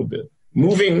words a little bit,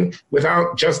 moving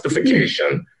without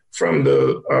justification from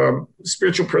the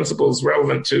spiritual principles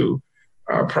relevant to,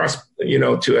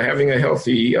 to having a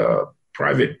healthy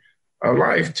private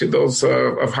life, to those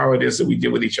of how it is that we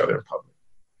deal with each other in public.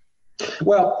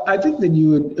 Well, I think that you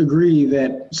would agree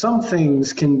that some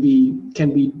things can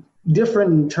be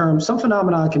different in terms, some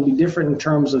phenomena can be different in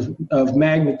terms of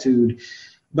magnitude,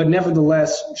 but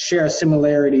nevertheless share a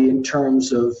similarity in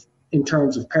terms of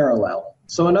parallel.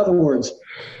 So in other words,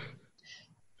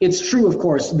 it's true, of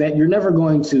course, that you're never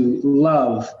going to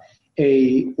love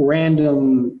a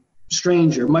random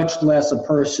stranger, much less a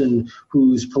person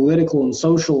whose political and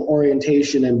social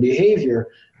orientation and behavior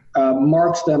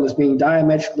marks them as being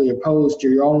diametrically opposed to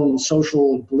your own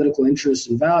social and political interests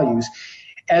and values,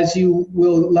 as you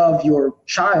will love your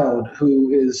child,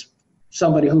 who is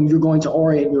somebody whom you're going to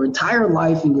orient your entire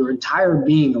life and your entire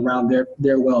being around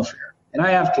their welfare. And I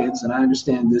have kids, and I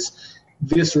understand this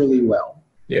viscerally well.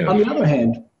 Yeah. On the other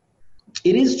hand,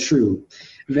 it is true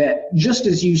that just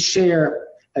as you share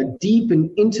a deep and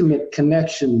intimate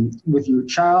connection with your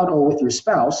child or with your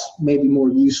spouse, maybe more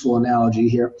useful analogy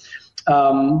here.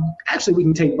 Actually, we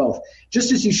can take both.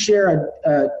 Just as you share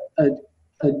a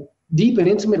deep and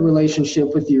intimate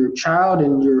relationship with your child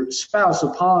and your spouse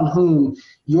upon whom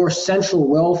your central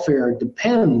welfare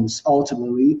depends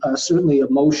ultimately, certainly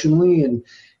emotionally and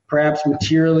perhaps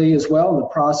materially as well, in the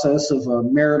process of a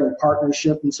marital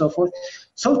partnership and so forth,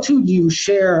 so too do you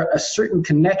share a certain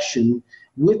connection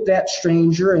with that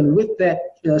stranger and with that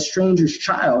stranger's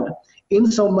child,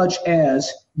 in so much as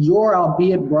your,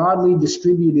 albeit broadly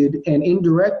distributed and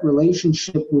indirect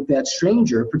relationship with that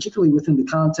stranger, particularly within the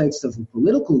context of a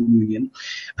political union,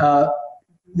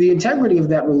 the integrity of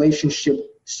that relationship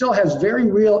still has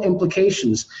very real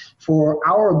implications for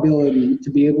our ability to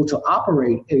be able to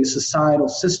operate a societal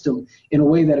system in a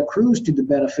way that accrues to the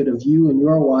benefit of you and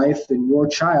your wife and your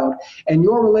child. And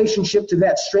your relationship to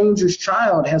that stranger's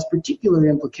child has particular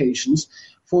implications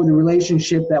for the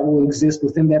relationship that will exist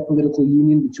within that political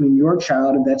union between your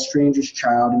child and that stranger's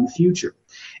child in the future.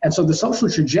 And so the social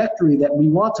trajectory that we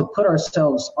want to put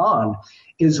ourselves on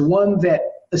is one that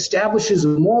establishes a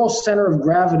moral center of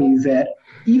gravity that,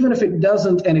 even if it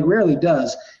doesn't, and it rarely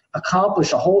does,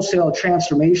 accomplish a wholesale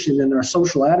transformation in our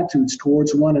social attitudes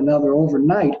towards one another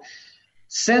overnight,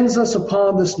 sends us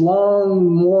upon this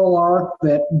long moral arc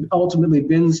that ultimately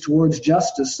bends towards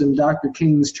justice, in Dr.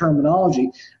 King's terminology,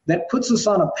 that puts us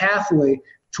on a pathway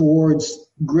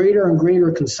towards greater and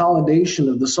greater consolidation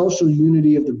of the social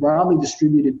unity of the broadly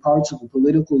distributed parts of the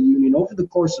political union over the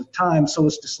course of time, so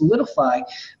as to solidify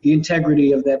the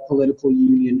integrity of that political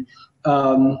union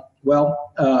over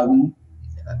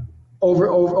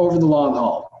the long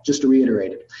haul, just to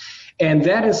reiterate it. And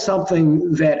that is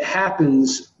something that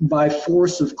happens by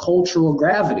force of cultural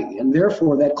gravity. And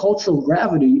therefore, that cultural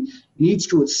gravity needs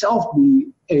to itself be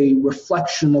a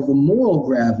reflection of a moral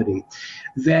gravity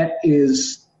that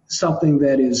is something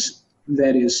that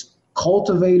is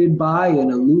cultivated by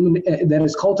and that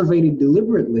is cultivated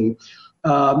deliberately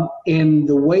in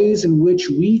the ways in which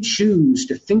we choose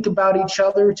to think about each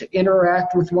other, to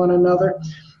interact with one another,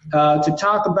 to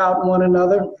talk about one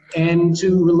another, and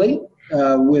to relate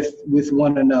with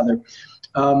one another.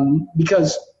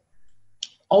 Because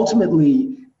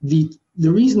ultimately,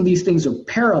 the reason these things are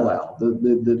parallel,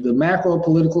 the macro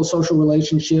political social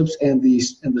relationships and the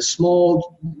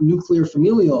small nuclear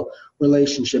familial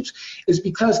relationships, is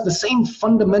because the same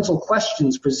fundamental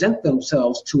questions present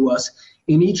themselves to us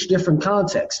in each different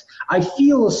context. I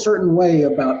feel a certain way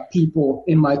about people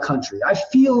in my country. I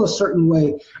feel a certain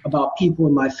way about people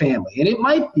in my family. And it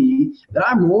might be that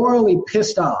I'm royally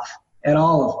pissed off at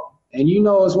all of them. And you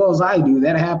know as well as I do,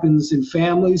 that happens in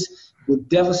families with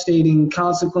devastating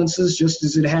consequences, just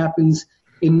as it happens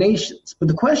in nations. But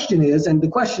the question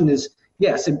is,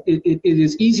 yes, it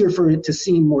is easier for it to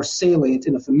seem more salient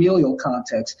in a familial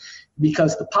context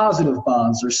because the positive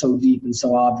bonds are so deep and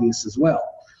so obvious as well.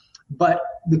 But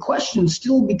the question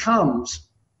still becomes,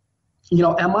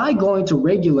 am I going to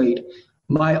regulate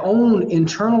my own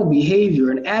internal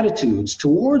behavior and attitudes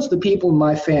towards the people in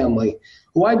my family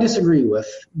who I disagree with,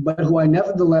 but who I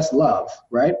nevertheless love,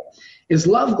 right? Is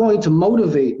love going to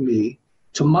motivate me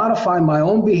to modify my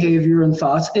own behavior and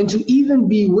thoughts and to even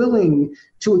be willing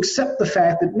to accept the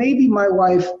fact that maybe my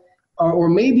wife or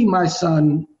maybe my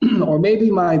son or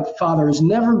maybe my father is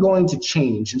never going to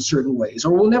change in certain ways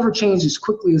or will never change as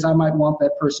quickly as I might want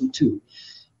that person to.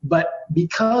 But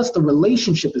because the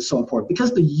relationship is so important,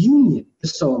 because the union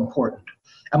is so important,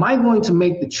 am I going to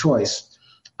make the choice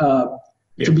to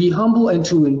be humble and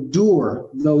to endure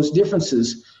those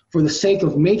differences for the sake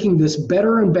of making this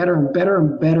better and better and better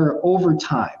and better over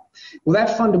time? Well,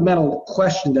 that fundamental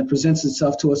question that presents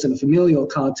itself to us in a familial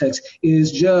context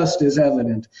is just as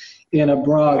evident in a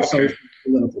broad social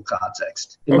political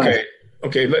context. Okay.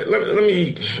 Let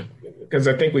me, because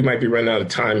I think we might be running out of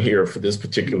time here for this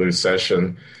particular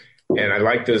session. And I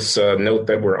like this note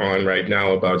that we're on right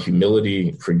now about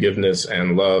humility, forgiveness,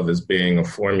 and love as being a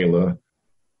formula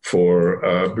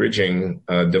for bridging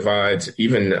divides,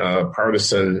 even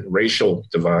partisan racial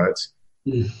divides.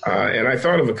 And I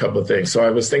thought of a couple of things. So I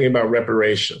was thinking about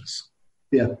reparations.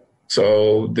 Yeah.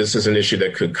 So this is an issue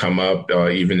that could come up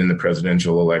even in the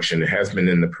presidential election. It has been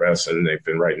in the press and they've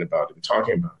been writing about it and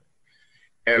talking about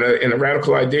it. And a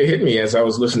radical idea hit me as I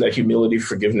was listening to humility,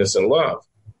 forgiveness, and love.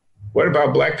 What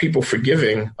about Black people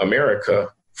forgiving America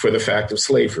for the fact of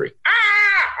slavery?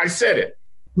 I said it.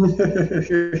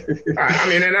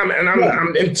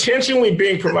 I'm intentionally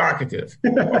being provocative.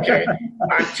 Okay,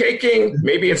 I'm taking,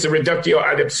 maybe it's a reductio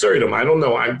ad absurdum. I don't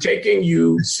know. I'm taking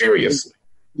you seriously.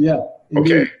 Yeah.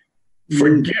 Okay.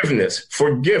 Forgiveness.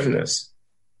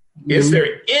 Is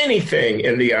there anything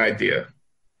in the idea,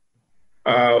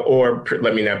 or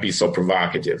let me not be so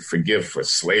provocative, forgive for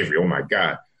slavery? Oh my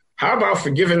God. How about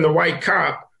forgiving the white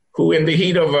cop who, in the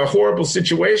heat of a horrible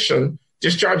situation,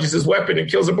 discharges his weapon and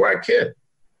kills a Black kid?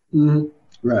 Mm-hmm.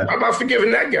 Right. How about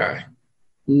forgiving that guy?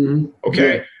 Mm-hmm.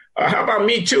 Okay. Yeah. How about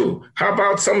Me Too? How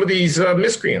about some of these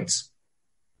miscreants?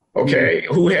 Okay,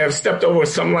 who have stepped over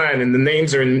some line, and the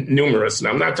names are numerous. And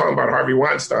I'm not talking about Harvey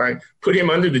Weinstein, put him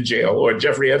under the jail, or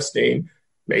Jeffrey Epstein,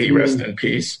 may he rest in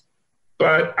peace.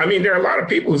 But I mean, there are a lot of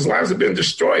people whose lives have been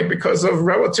destroyed because of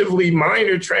relatively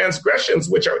minor transgressions,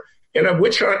 which are in a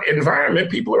witch hunt environment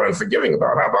people are unforgiving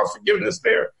about. How about forgiveness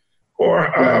there? Or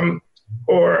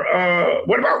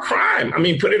what about crime? I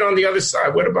mean, put it on the other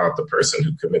side. What about the person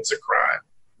who commits a crime?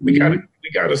 We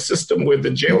got a system where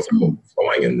the jails are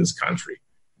overflowing in this country.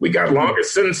 We got longer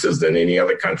sentences than any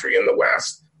other country in the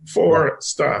West for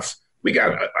stuff. We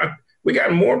got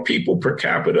more people per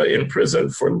capita in prison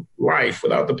for life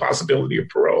without the possibility of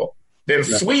parole than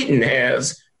Sweden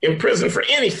has in prison for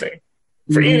anything,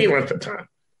 for any length of time.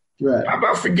 Right. How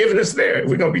about forgiveness there?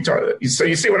 We're going to be talking. So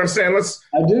you see what I'm saying?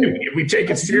 I do. If we take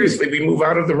it seriously, we move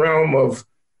out of the realm of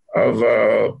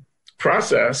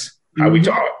process, how we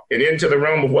talk, and into the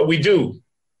realm of what we do.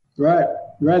 Right.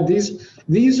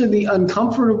 These are the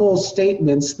uncomfortable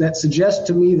statements that suggest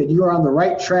to me that you are on the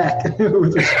right track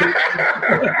with respect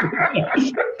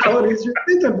to how it is you're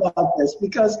thinking about this.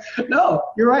 Because no,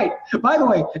 you're right. By the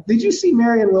way, did you see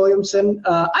Marianne Williamson?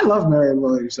 I love Marianne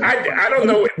Williamson. I don't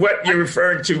know what you're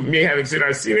referring to. Me having seen,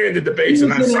 I've seen her in the debates,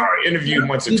 and I saw her interviewed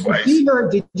once or twice.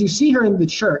 Did you see her in the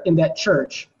church? In that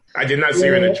church? I did not see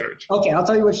her in the church. Okay, I'll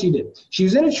tell you what she did. She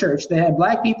was in a church that had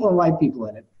Black people and white people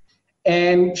in it,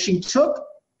 and she's a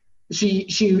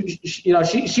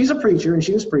preacher and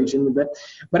she was preaching,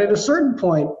 but at a certain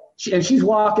point, she's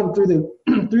walking through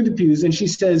the pews and she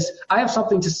says, "I have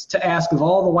something to ask of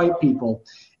all the white people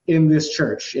in this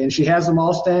church." And she has them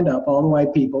all stand up, all the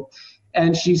white people,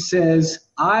 and she says,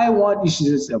 she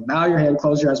says, "Bow your head,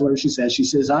 close your eyes," whatever she says. She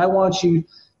says, I want you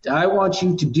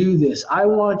to do this. I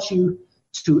want you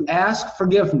to ask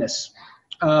forgiveness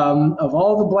of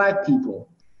all the Black people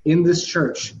in this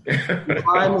church, the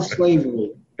time of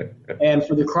slavery, and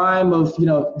for the crime of,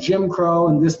 Jim Crow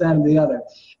and this, that, and the other,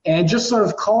 and just sort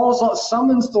of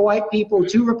summons the white people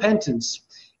to repentance,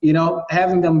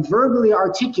 having them verbally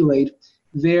articulate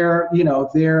their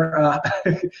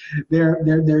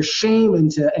shame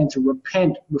and to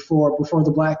repent before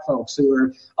the black folks who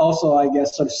are also, I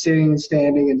guess, sort of sitting and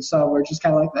standing, and some are just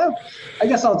kind of like, oh, I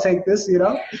guess I'll take this,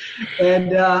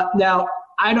 And now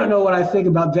I don't know what I think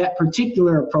about that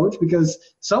particular approach, because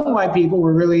some white people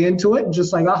were really into it and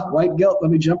just like, oh, white guilt,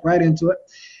 let me jump right into it.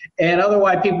 And other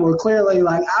white people were clearly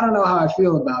like, I don't know how I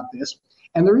feel about this.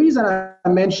 And the reason I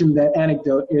mentioned that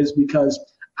anecdote is because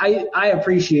I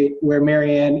appreciate where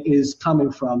Marianne is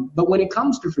coming from, but when it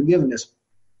comes to forgiveness,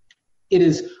 it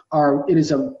is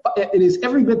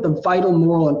every bit the vital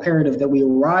moral imperative that we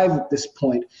arrive at this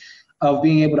point of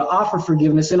being able to offer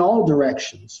forgiveness in all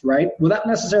directions, right? Without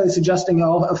necessarily suggesting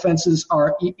all offenses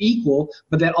are equal,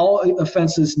 but that all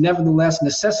offenses nevertheless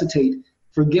necessitate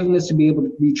forgiveness to be able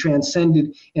to be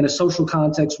transcended in a social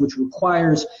context which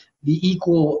requires the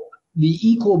equal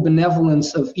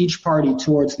benevolence of each party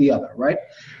towards the other, right?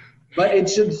 But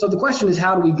so the question is,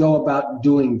 how do we go about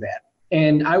doing that?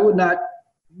 And I would not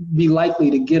be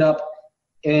likely to get up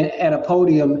at a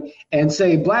podium and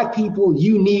say, black people,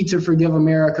 you need to forgive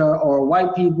America, or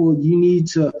white people, you need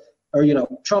to, or,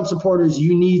 Trump supporters,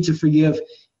 you need to forgive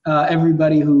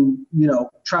everybody who,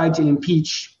 tried to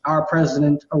impeach our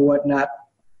president or whatnot.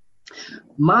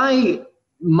 My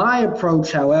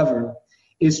approach, however,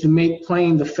 is to make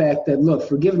plain the fact that, look,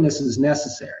 forgiveness is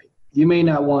necessary. You may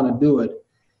not want to do it,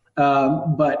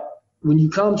 but when you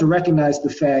come to recognize the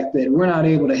fact that we're not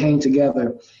able to hang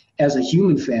together as a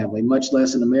human family, much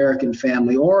less an American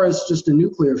family, or as just a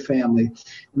nuclear family,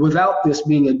 without this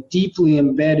being a deeply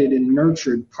embedded and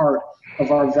nurtured part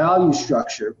of our value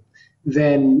structure,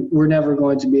 then we're never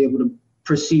going to be able to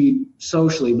proceed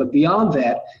socially. But beyond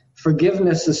that,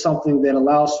 forgiveness is something that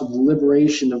allows for the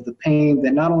liberation of the pain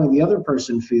that not only the other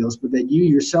person feels, but that you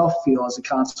yourself feel as a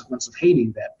consequence of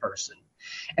hating that person.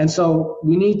 And so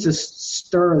we need to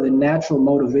stir the natural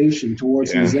motivation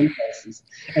towards these impulses.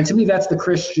 And to me, that's the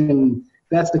Christian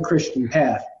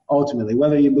path, ultimately.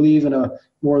 Whether you believe in a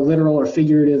more literal or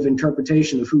figurative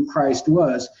interpretation of who Christ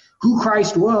was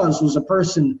a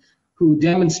person who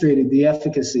demonstrated the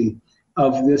efficacy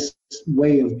of this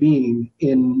way of being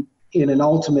in an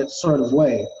ultimate sort of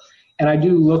way. And I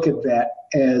do look at that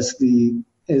as the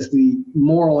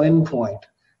moral endpoint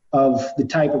of the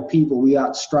type of people we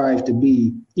ought to strive to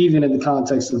be, even in the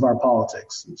context of our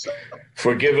politics. So,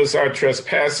 forgive us our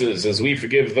trespasses as we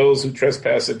forgive those who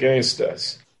trespass against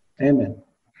us. Amen.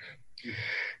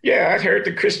 Yeah, I'd heard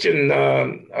the Christian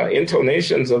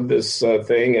intonations of this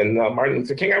thing, and Martin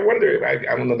Luther King. I wonder,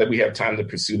 I don't know that we have time to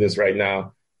pursue this right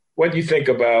now. What do you think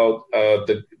about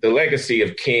the legacy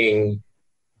of King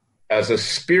as a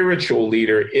spiritual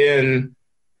leader in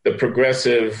the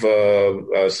progressive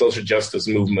social justice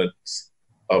movements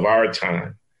of our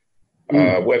time?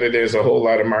 Whether there's a whole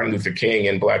lot of Martin Luther King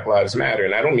and Black Lives Matter.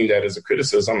 And I don't mean that as a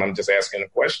criticism. I'm just asking a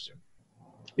question,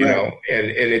 you know, and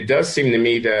it does seem to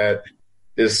me that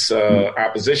this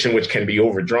opposition, which can be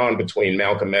overdrawn between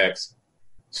Malcolm X,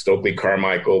 Stokely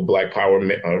Carmichael, Black Power,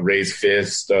 Raised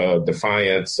Fist,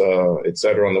 Defiance, et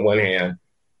cetera, on the one hand,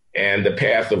 and the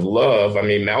path of love. I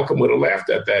mean, Malcolm would have laughed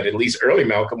at that. At least early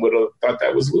Malcolm would have thought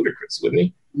that was ludicrous, wouldn't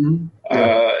he? Mm-hmm.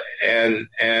 Yeah.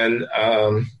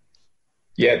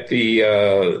 Yet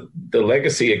the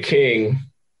legacy of King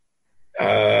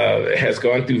has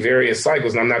gone through various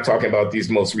cycles. And I'm not talking about these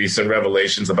most recent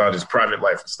revelations about his private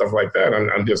life and stuff like that.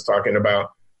 I'm just talking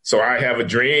about, so I have a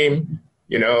dream,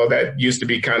 you know, that used to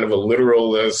be kind of a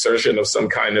literal assertion of some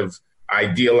kind of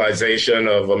idealization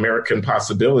of American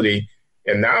possibility.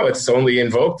 And now it's only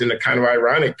invoked in a kind of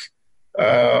ironic,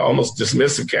 almost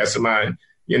dismissive cast of mind.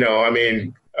 You know, I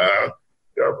mean,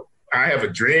 I have a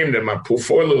dream that my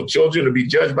four little children will be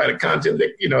judged by the content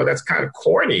that, you know, that's kind of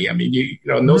corny. I mean, you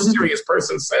know, no serious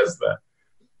person says that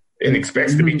and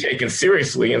expects to be taken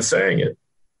seriously in saying it.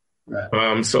 Right.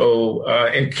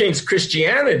 And King's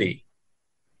Christianity,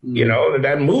 you know,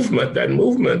 that movement,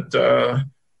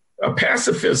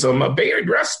 pacifism, Bayard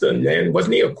Rustin, and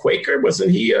wasn't he a Quaker?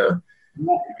 Wasn't he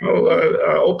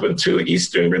open to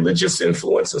Eastern religious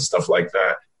influence and stuff like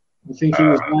that? I think he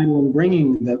was vital in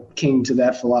bringing the King to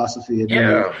that philosophy.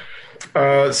 Yeah.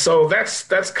 So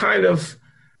that's kind of,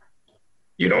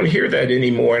 you don't hear that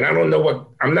anymore. And I don't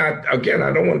know I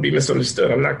don't want to be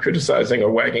misunderstood. I'm not criticizing or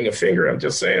wagging a finger. I'm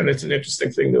just saying it's an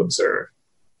interesting thing to observe.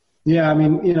 Yeah, I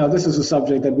mean, you know, this is a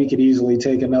subject that we could easily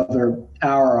take another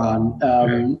hour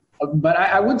on. But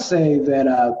I would say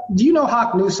that, do you know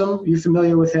Hawk Newsom? You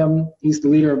familiar with him? He's the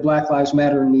leader of Black Lives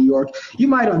Matter in New York. You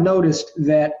might have noticed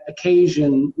that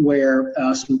occasion where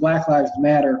some Black Lives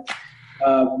Matter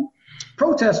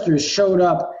protesters showed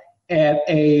up at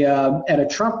a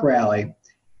Trump rally.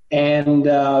 And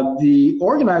the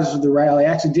organizers of the rally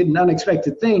actually did an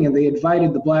unexpected thing, and they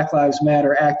invited the Black Lives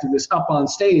Matter activists up on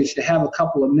stage to have a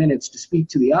couple of minutes to speak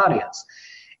to the audience.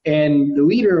 And the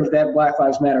leader of that Black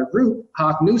Lives Matter group,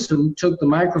 Hawk Newsom, took the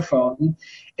microphone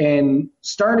and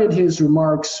started his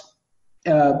remarks.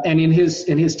 And in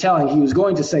his telling, he was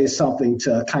going to say something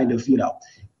to kind of,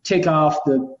 tick off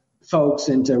the folks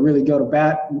and to really go to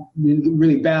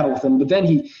really battle with them. But then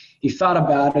he thought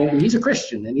about it, and he's a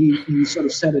Christian, and he sort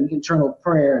of said an internal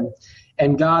prayer,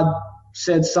 and God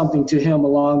said something to him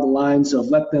along the lines of,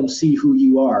 let them see who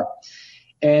you are.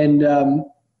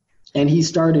 And he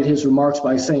started his remarks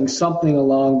by saying something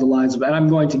along the lines of, and I'm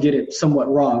going to get it somewhat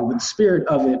wrong, but the spirit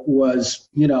of it was,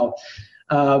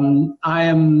 I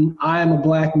am a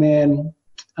Black man.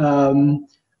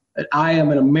 I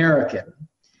am an American,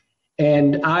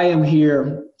 and I am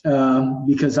here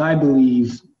because I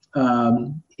believe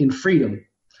in freedom.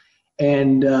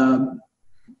 And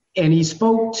he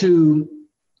spoke to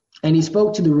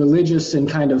the religious and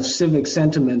kind of civic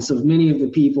sentiments of many of the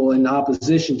people in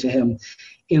opposition to him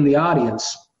in the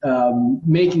audience,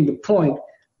 making the point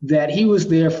that he was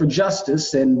there for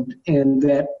justice, and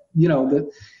that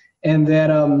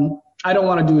I don't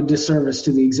want to do a disservice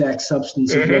to the exact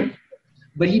substance of it,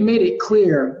 but he made it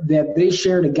clear that they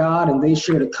shared a God and they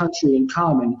shared a country in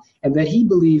common, and that he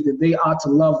believed that they ought to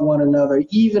love one another,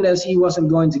 even as he wasn't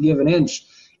going to give an inch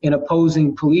in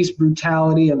opposing police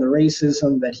brutality and the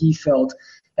racism that he felt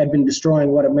had been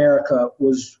destroying what America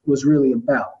was really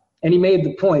about. And he made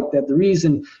the point that the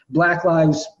reason Black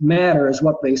Lives Matter is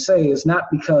what they say is not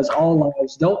because all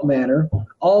lives don't matter.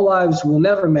 All lives will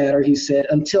never matter, he said,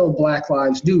 until Black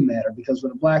lives do matter. Because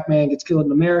when a Black man gets killed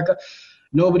in America,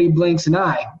 nobody blinks an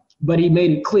eye. But he made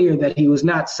it clear that he was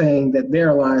not saying that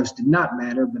their lives did not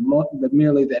matter, but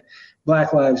merely that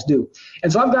Black lives do.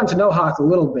 And so I've gotten to know Hawk a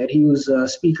little bit. He was a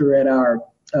speaker at our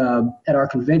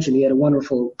convention. He had a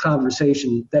wonderful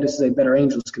conversation, that is to say, Better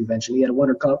Angels convention. He had a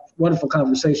wonderful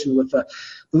conversation with the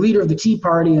leader of the Tea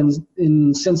Party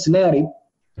in Cincinnati.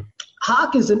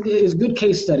 Hawk is a good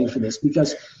case study for this,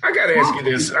 because I got to ask you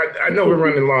this. I know we're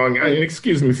running long.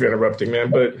 Excuse me for interrupting, man,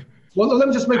 but... Well, let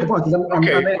me just make the point, because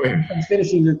I'm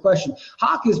finishing your question.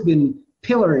 Hawk has been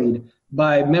pilloried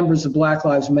by members of Black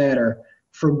Lives Matter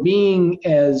for being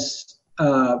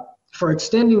for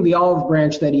extending the olive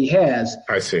branch that he has.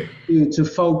 I see. To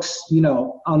folks,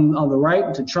 on the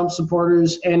right, to Trump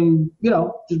supporters, and,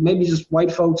 maybe just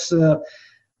white folks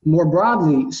more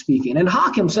broadly speaking. And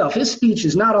Hawk himself, his speech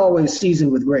is not always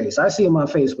seasoned with grace. I see him on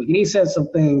Facebook, and he says some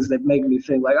things that make me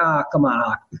think like, come on,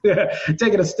 Hawk.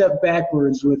 Taking a step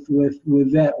backwards with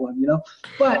that one,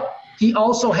 But he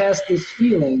also has this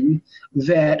feeling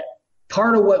that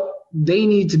part of what they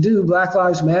need to do, Black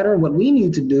Lives Matter, and what we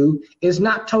need to do is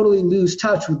not totally lose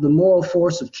touch with the moral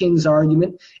force of King's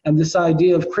argument and this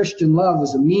idea of Christian love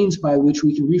as a means by which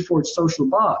we can reforge social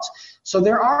bonds. So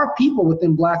there are people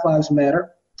within Black Lives Matter,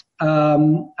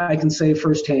 I can say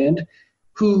firsthand,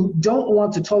 who don't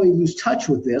want to totally lose touch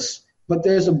with this, but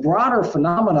there's a broader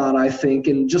phenomenon, I think,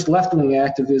 in just left-wing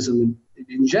activism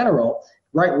in general,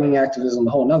 right-wing activism,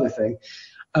 a whole other thing,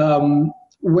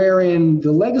 wherein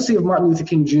the legacy of Martin Luther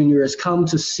King Jr. has come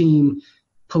to seem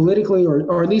politically,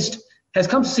 or at least has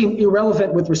come to seem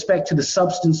irrelevant with respect to the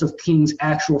substance of King's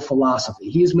actual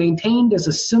philosophy. He is maintained as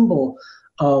a symbol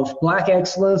of Black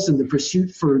excellence and the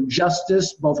pursuit for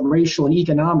justice, both racial and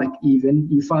economic even.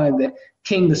 You find that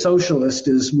King the socialist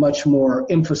is much more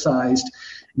emphasized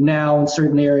now in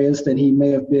certain areas than he may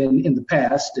have been in the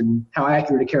past, and how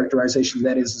accurate a characterization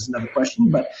that is another question.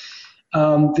 But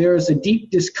there is a deep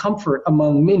discomfort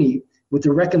among many with the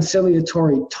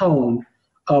reconciliatory tone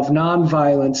of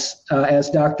nonviolence as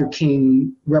Dr.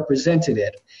 King represented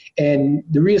it. And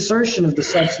the reassertion of the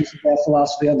substance of that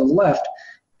philosophy on the left,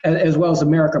 as well as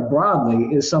America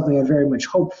broadly, is something I very much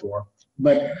hope for,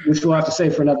 but which we'll have to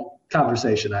save for another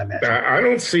conversation, I imagine. I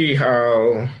don't see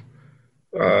how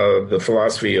the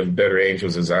philosophy of Better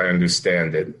Angels, as I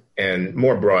understand it, and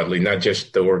more broadly, not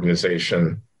just the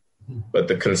organization, but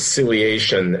the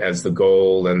conciliation as the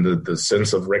goal, and the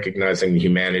sense of recognizing the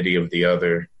humanity of the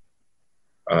other,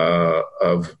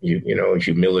 of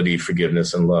humility,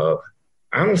 forgiveness, and love.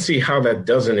 I don't see how that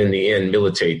doesn't, in the end,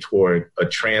 militate toward a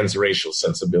transracial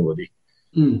sensibility,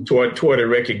 toward a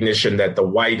recognition that the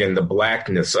white and the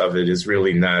Blackness of it is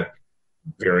really not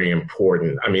very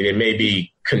important. I mean, it may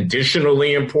be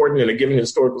conditionally important in a given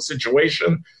historical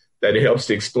situation, that it helps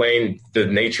to explain the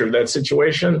nature of that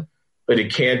situation, but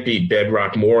it can't be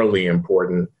bedrock morally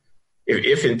important.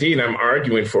 If indeed I'm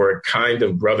arguing for a kind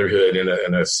of brotherhood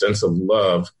and a sense of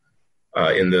love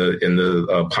in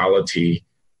the polity,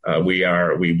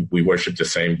 we worship the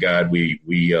same God, we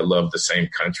love the same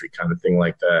country, kind of thing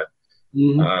like that.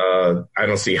 Mm-hmm. I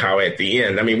don't see how at the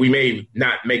end, I mean, we may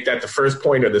not make that the first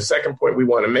point or the second point we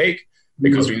want to make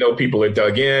because we know people are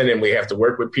dug in and we have to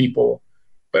work with people.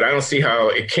 But I don't see how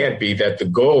it can't be that the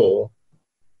goal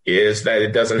is that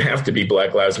it doesn't have to be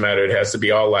Black Lives Matter. It has to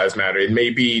be all lives matter. It may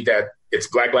be that it's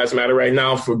Black Lives Matter right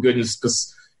now for good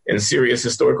and serious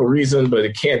historical reason, but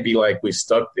it can't be like we're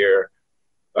stuck there.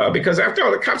 Because after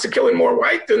all, the cops are killing more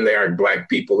white than there are Black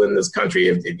people in this country.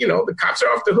 If the cops are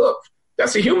off the hook.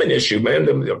 That's a human issue, man.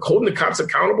 Holding the cops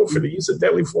accountable for the use of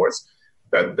deadly force,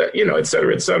 et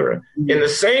cetera, et cetera. In the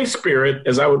same spirit,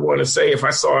 as I would want to say, if I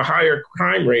saw a higher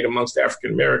crime rate amongst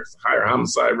African Americans, a higher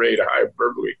homicide rate, a higher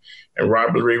burglary and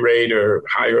robbery rate, or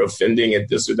higher offending at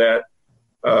this or that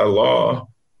law,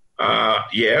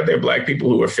 they're Black people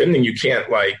who are offending. You can't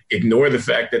ignore the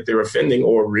fact that they're offending,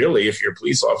 or really, if you're a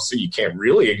police officer, you can't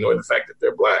really ignore the fact that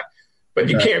they're Black. But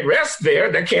you can't rest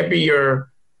there. That can't be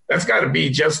that's got to be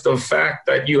just the fact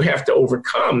that you have to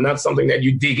overcome, not something that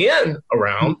you dig in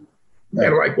around. Right.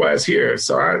 And likewise here.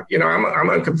 So I'm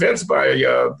unconvinced by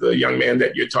the young man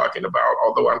that you're talking about,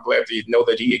 although I'm glad to know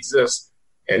that he exists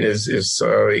and is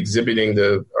exhibiting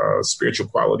the spiritual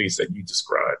qualities that you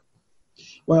described.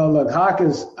 Well, look, Hawk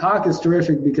is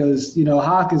terrific because,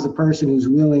 Hawk is a person who's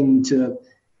willing to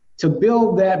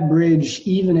build that bridge,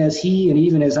 even as he and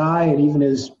even as I and even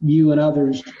as you and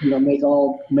others, make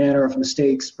all manner of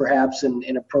mistakes, perhaps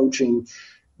in approaching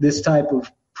this type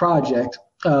of project.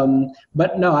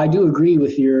 But no, I do agree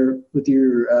with your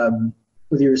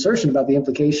assertion about the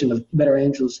implication of Better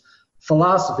Angels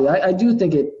philosophy. I do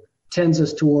think it tends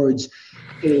us towards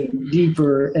a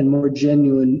deeper and more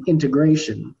genuine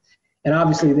integration. And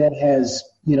obviously that has,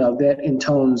 that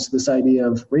intones this idea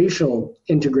of racial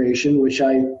integration, which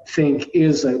I think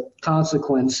is a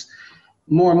consequence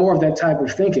more and more of that type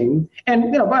of thinking.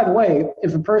 And, by the way,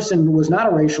 if a person was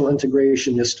not a racial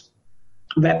integrationist,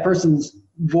 that person's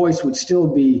voice would still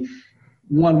be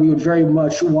one we would very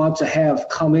much want to have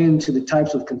come into the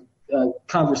types of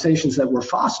conversations that we're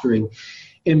fostering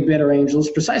in Better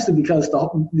Angels, precisely because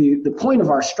the point of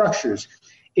our structures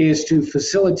is to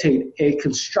facilitate a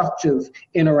constructive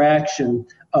interaction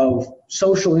of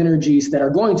social energies that are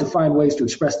going to find ways to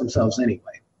express themselves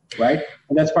anyway, right?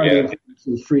 And that's part of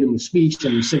the freedom of speech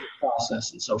and the civic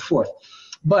process and so forth.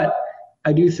 But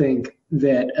I do think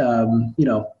that,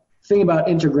 thing about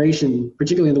integration,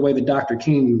 particularly in the way that Dr.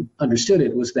 King understood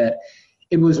it, was that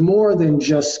it was more than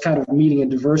just kind of meeting a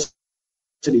diversity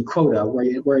quota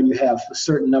where you have a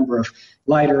certain number of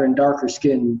lighter and darker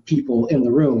skinned people in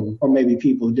the room, or maybe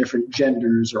people of different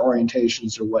genders or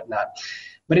orientations or whatnot.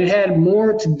 But it had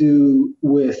more to do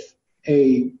with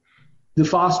the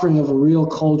fostering of a real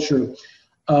culture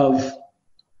of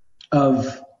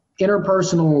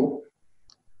interpersonal.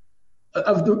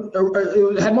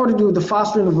 It had more to do with the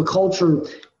fostering of a culture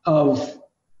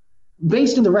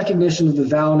based in the recognition of the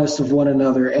thou-ness of one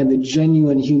another and the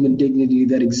genuine human dignity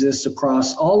that exists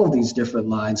across all of these different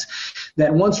lines,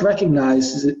 that once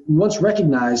recognized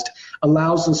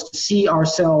allows us to see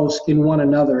ourselves in one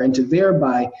another and to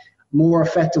thereby more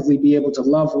effectively be able to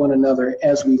love one another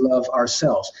as we love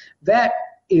ourselves. That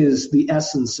is the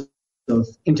essence of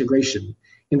integration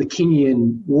in the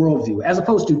Kingian worldview, as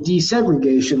opposed to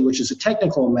desegregation, which is a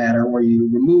technical matter where you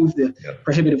remove the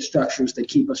prohibitive structures that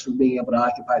keep us from being able to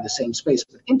occupy the same space.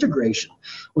 But integration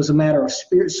was a matter of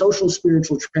social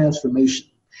spiritual transformation.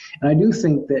 And I do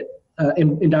think that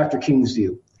in Dr. King's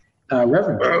view,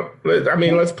 Reverend. Well,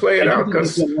 let's play it out,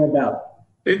 because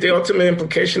the ultimate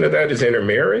implication of that is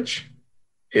intermarriage.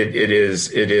 It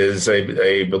is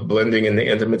a blending in the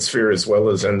intimate sphere as well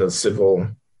as in the civil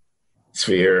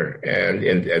sphere, and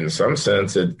in some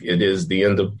sense, it is the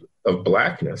end of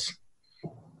blackness.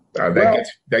 That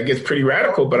gets pretty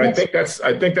radical, but I think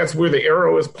that's where the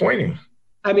arrow is pointing.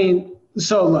 I mean,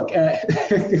 so look, in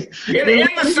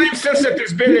the same sense that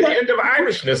there's been an end of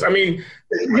Irishness. I mean,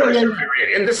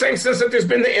 in the same sense that there's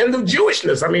been the end of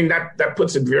Jewishness. I mean, that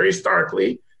puts it very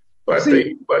starkly. But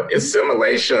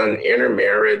assimilation,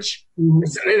 intermarriage,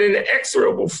 it's an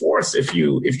inexorable force if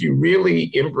you really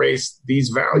embrace these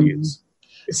values.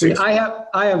 See,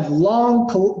 I have long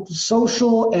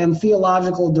social and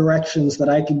theological directions that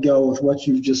I could go with what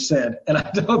you've just said, and I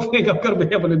don't think I'm going to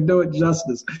be able to do it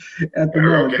justice at the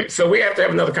moment. Okay, so we have to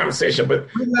have another conversation, but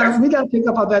we got to pick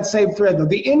up on that same thread, though.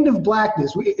 The end of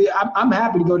blackness. I'm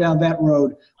happy to go down that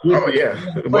road. Plenty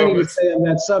to say on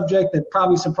that subject that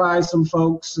probably surprised some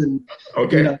folks. And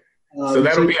okay, so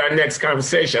that'll be our next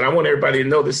conversation. I want everybody to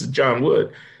know this is John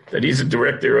Wood, that he's a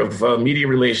director of media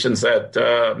relations at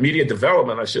media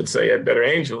development, I should say, at Better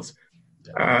Angels,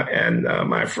 and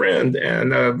my friend.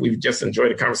 And we've just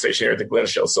enjoyed the conversation here at the Glenn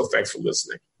Show. So thanks for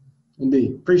listening.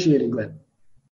 Indeed. Appreciate it, Glenn.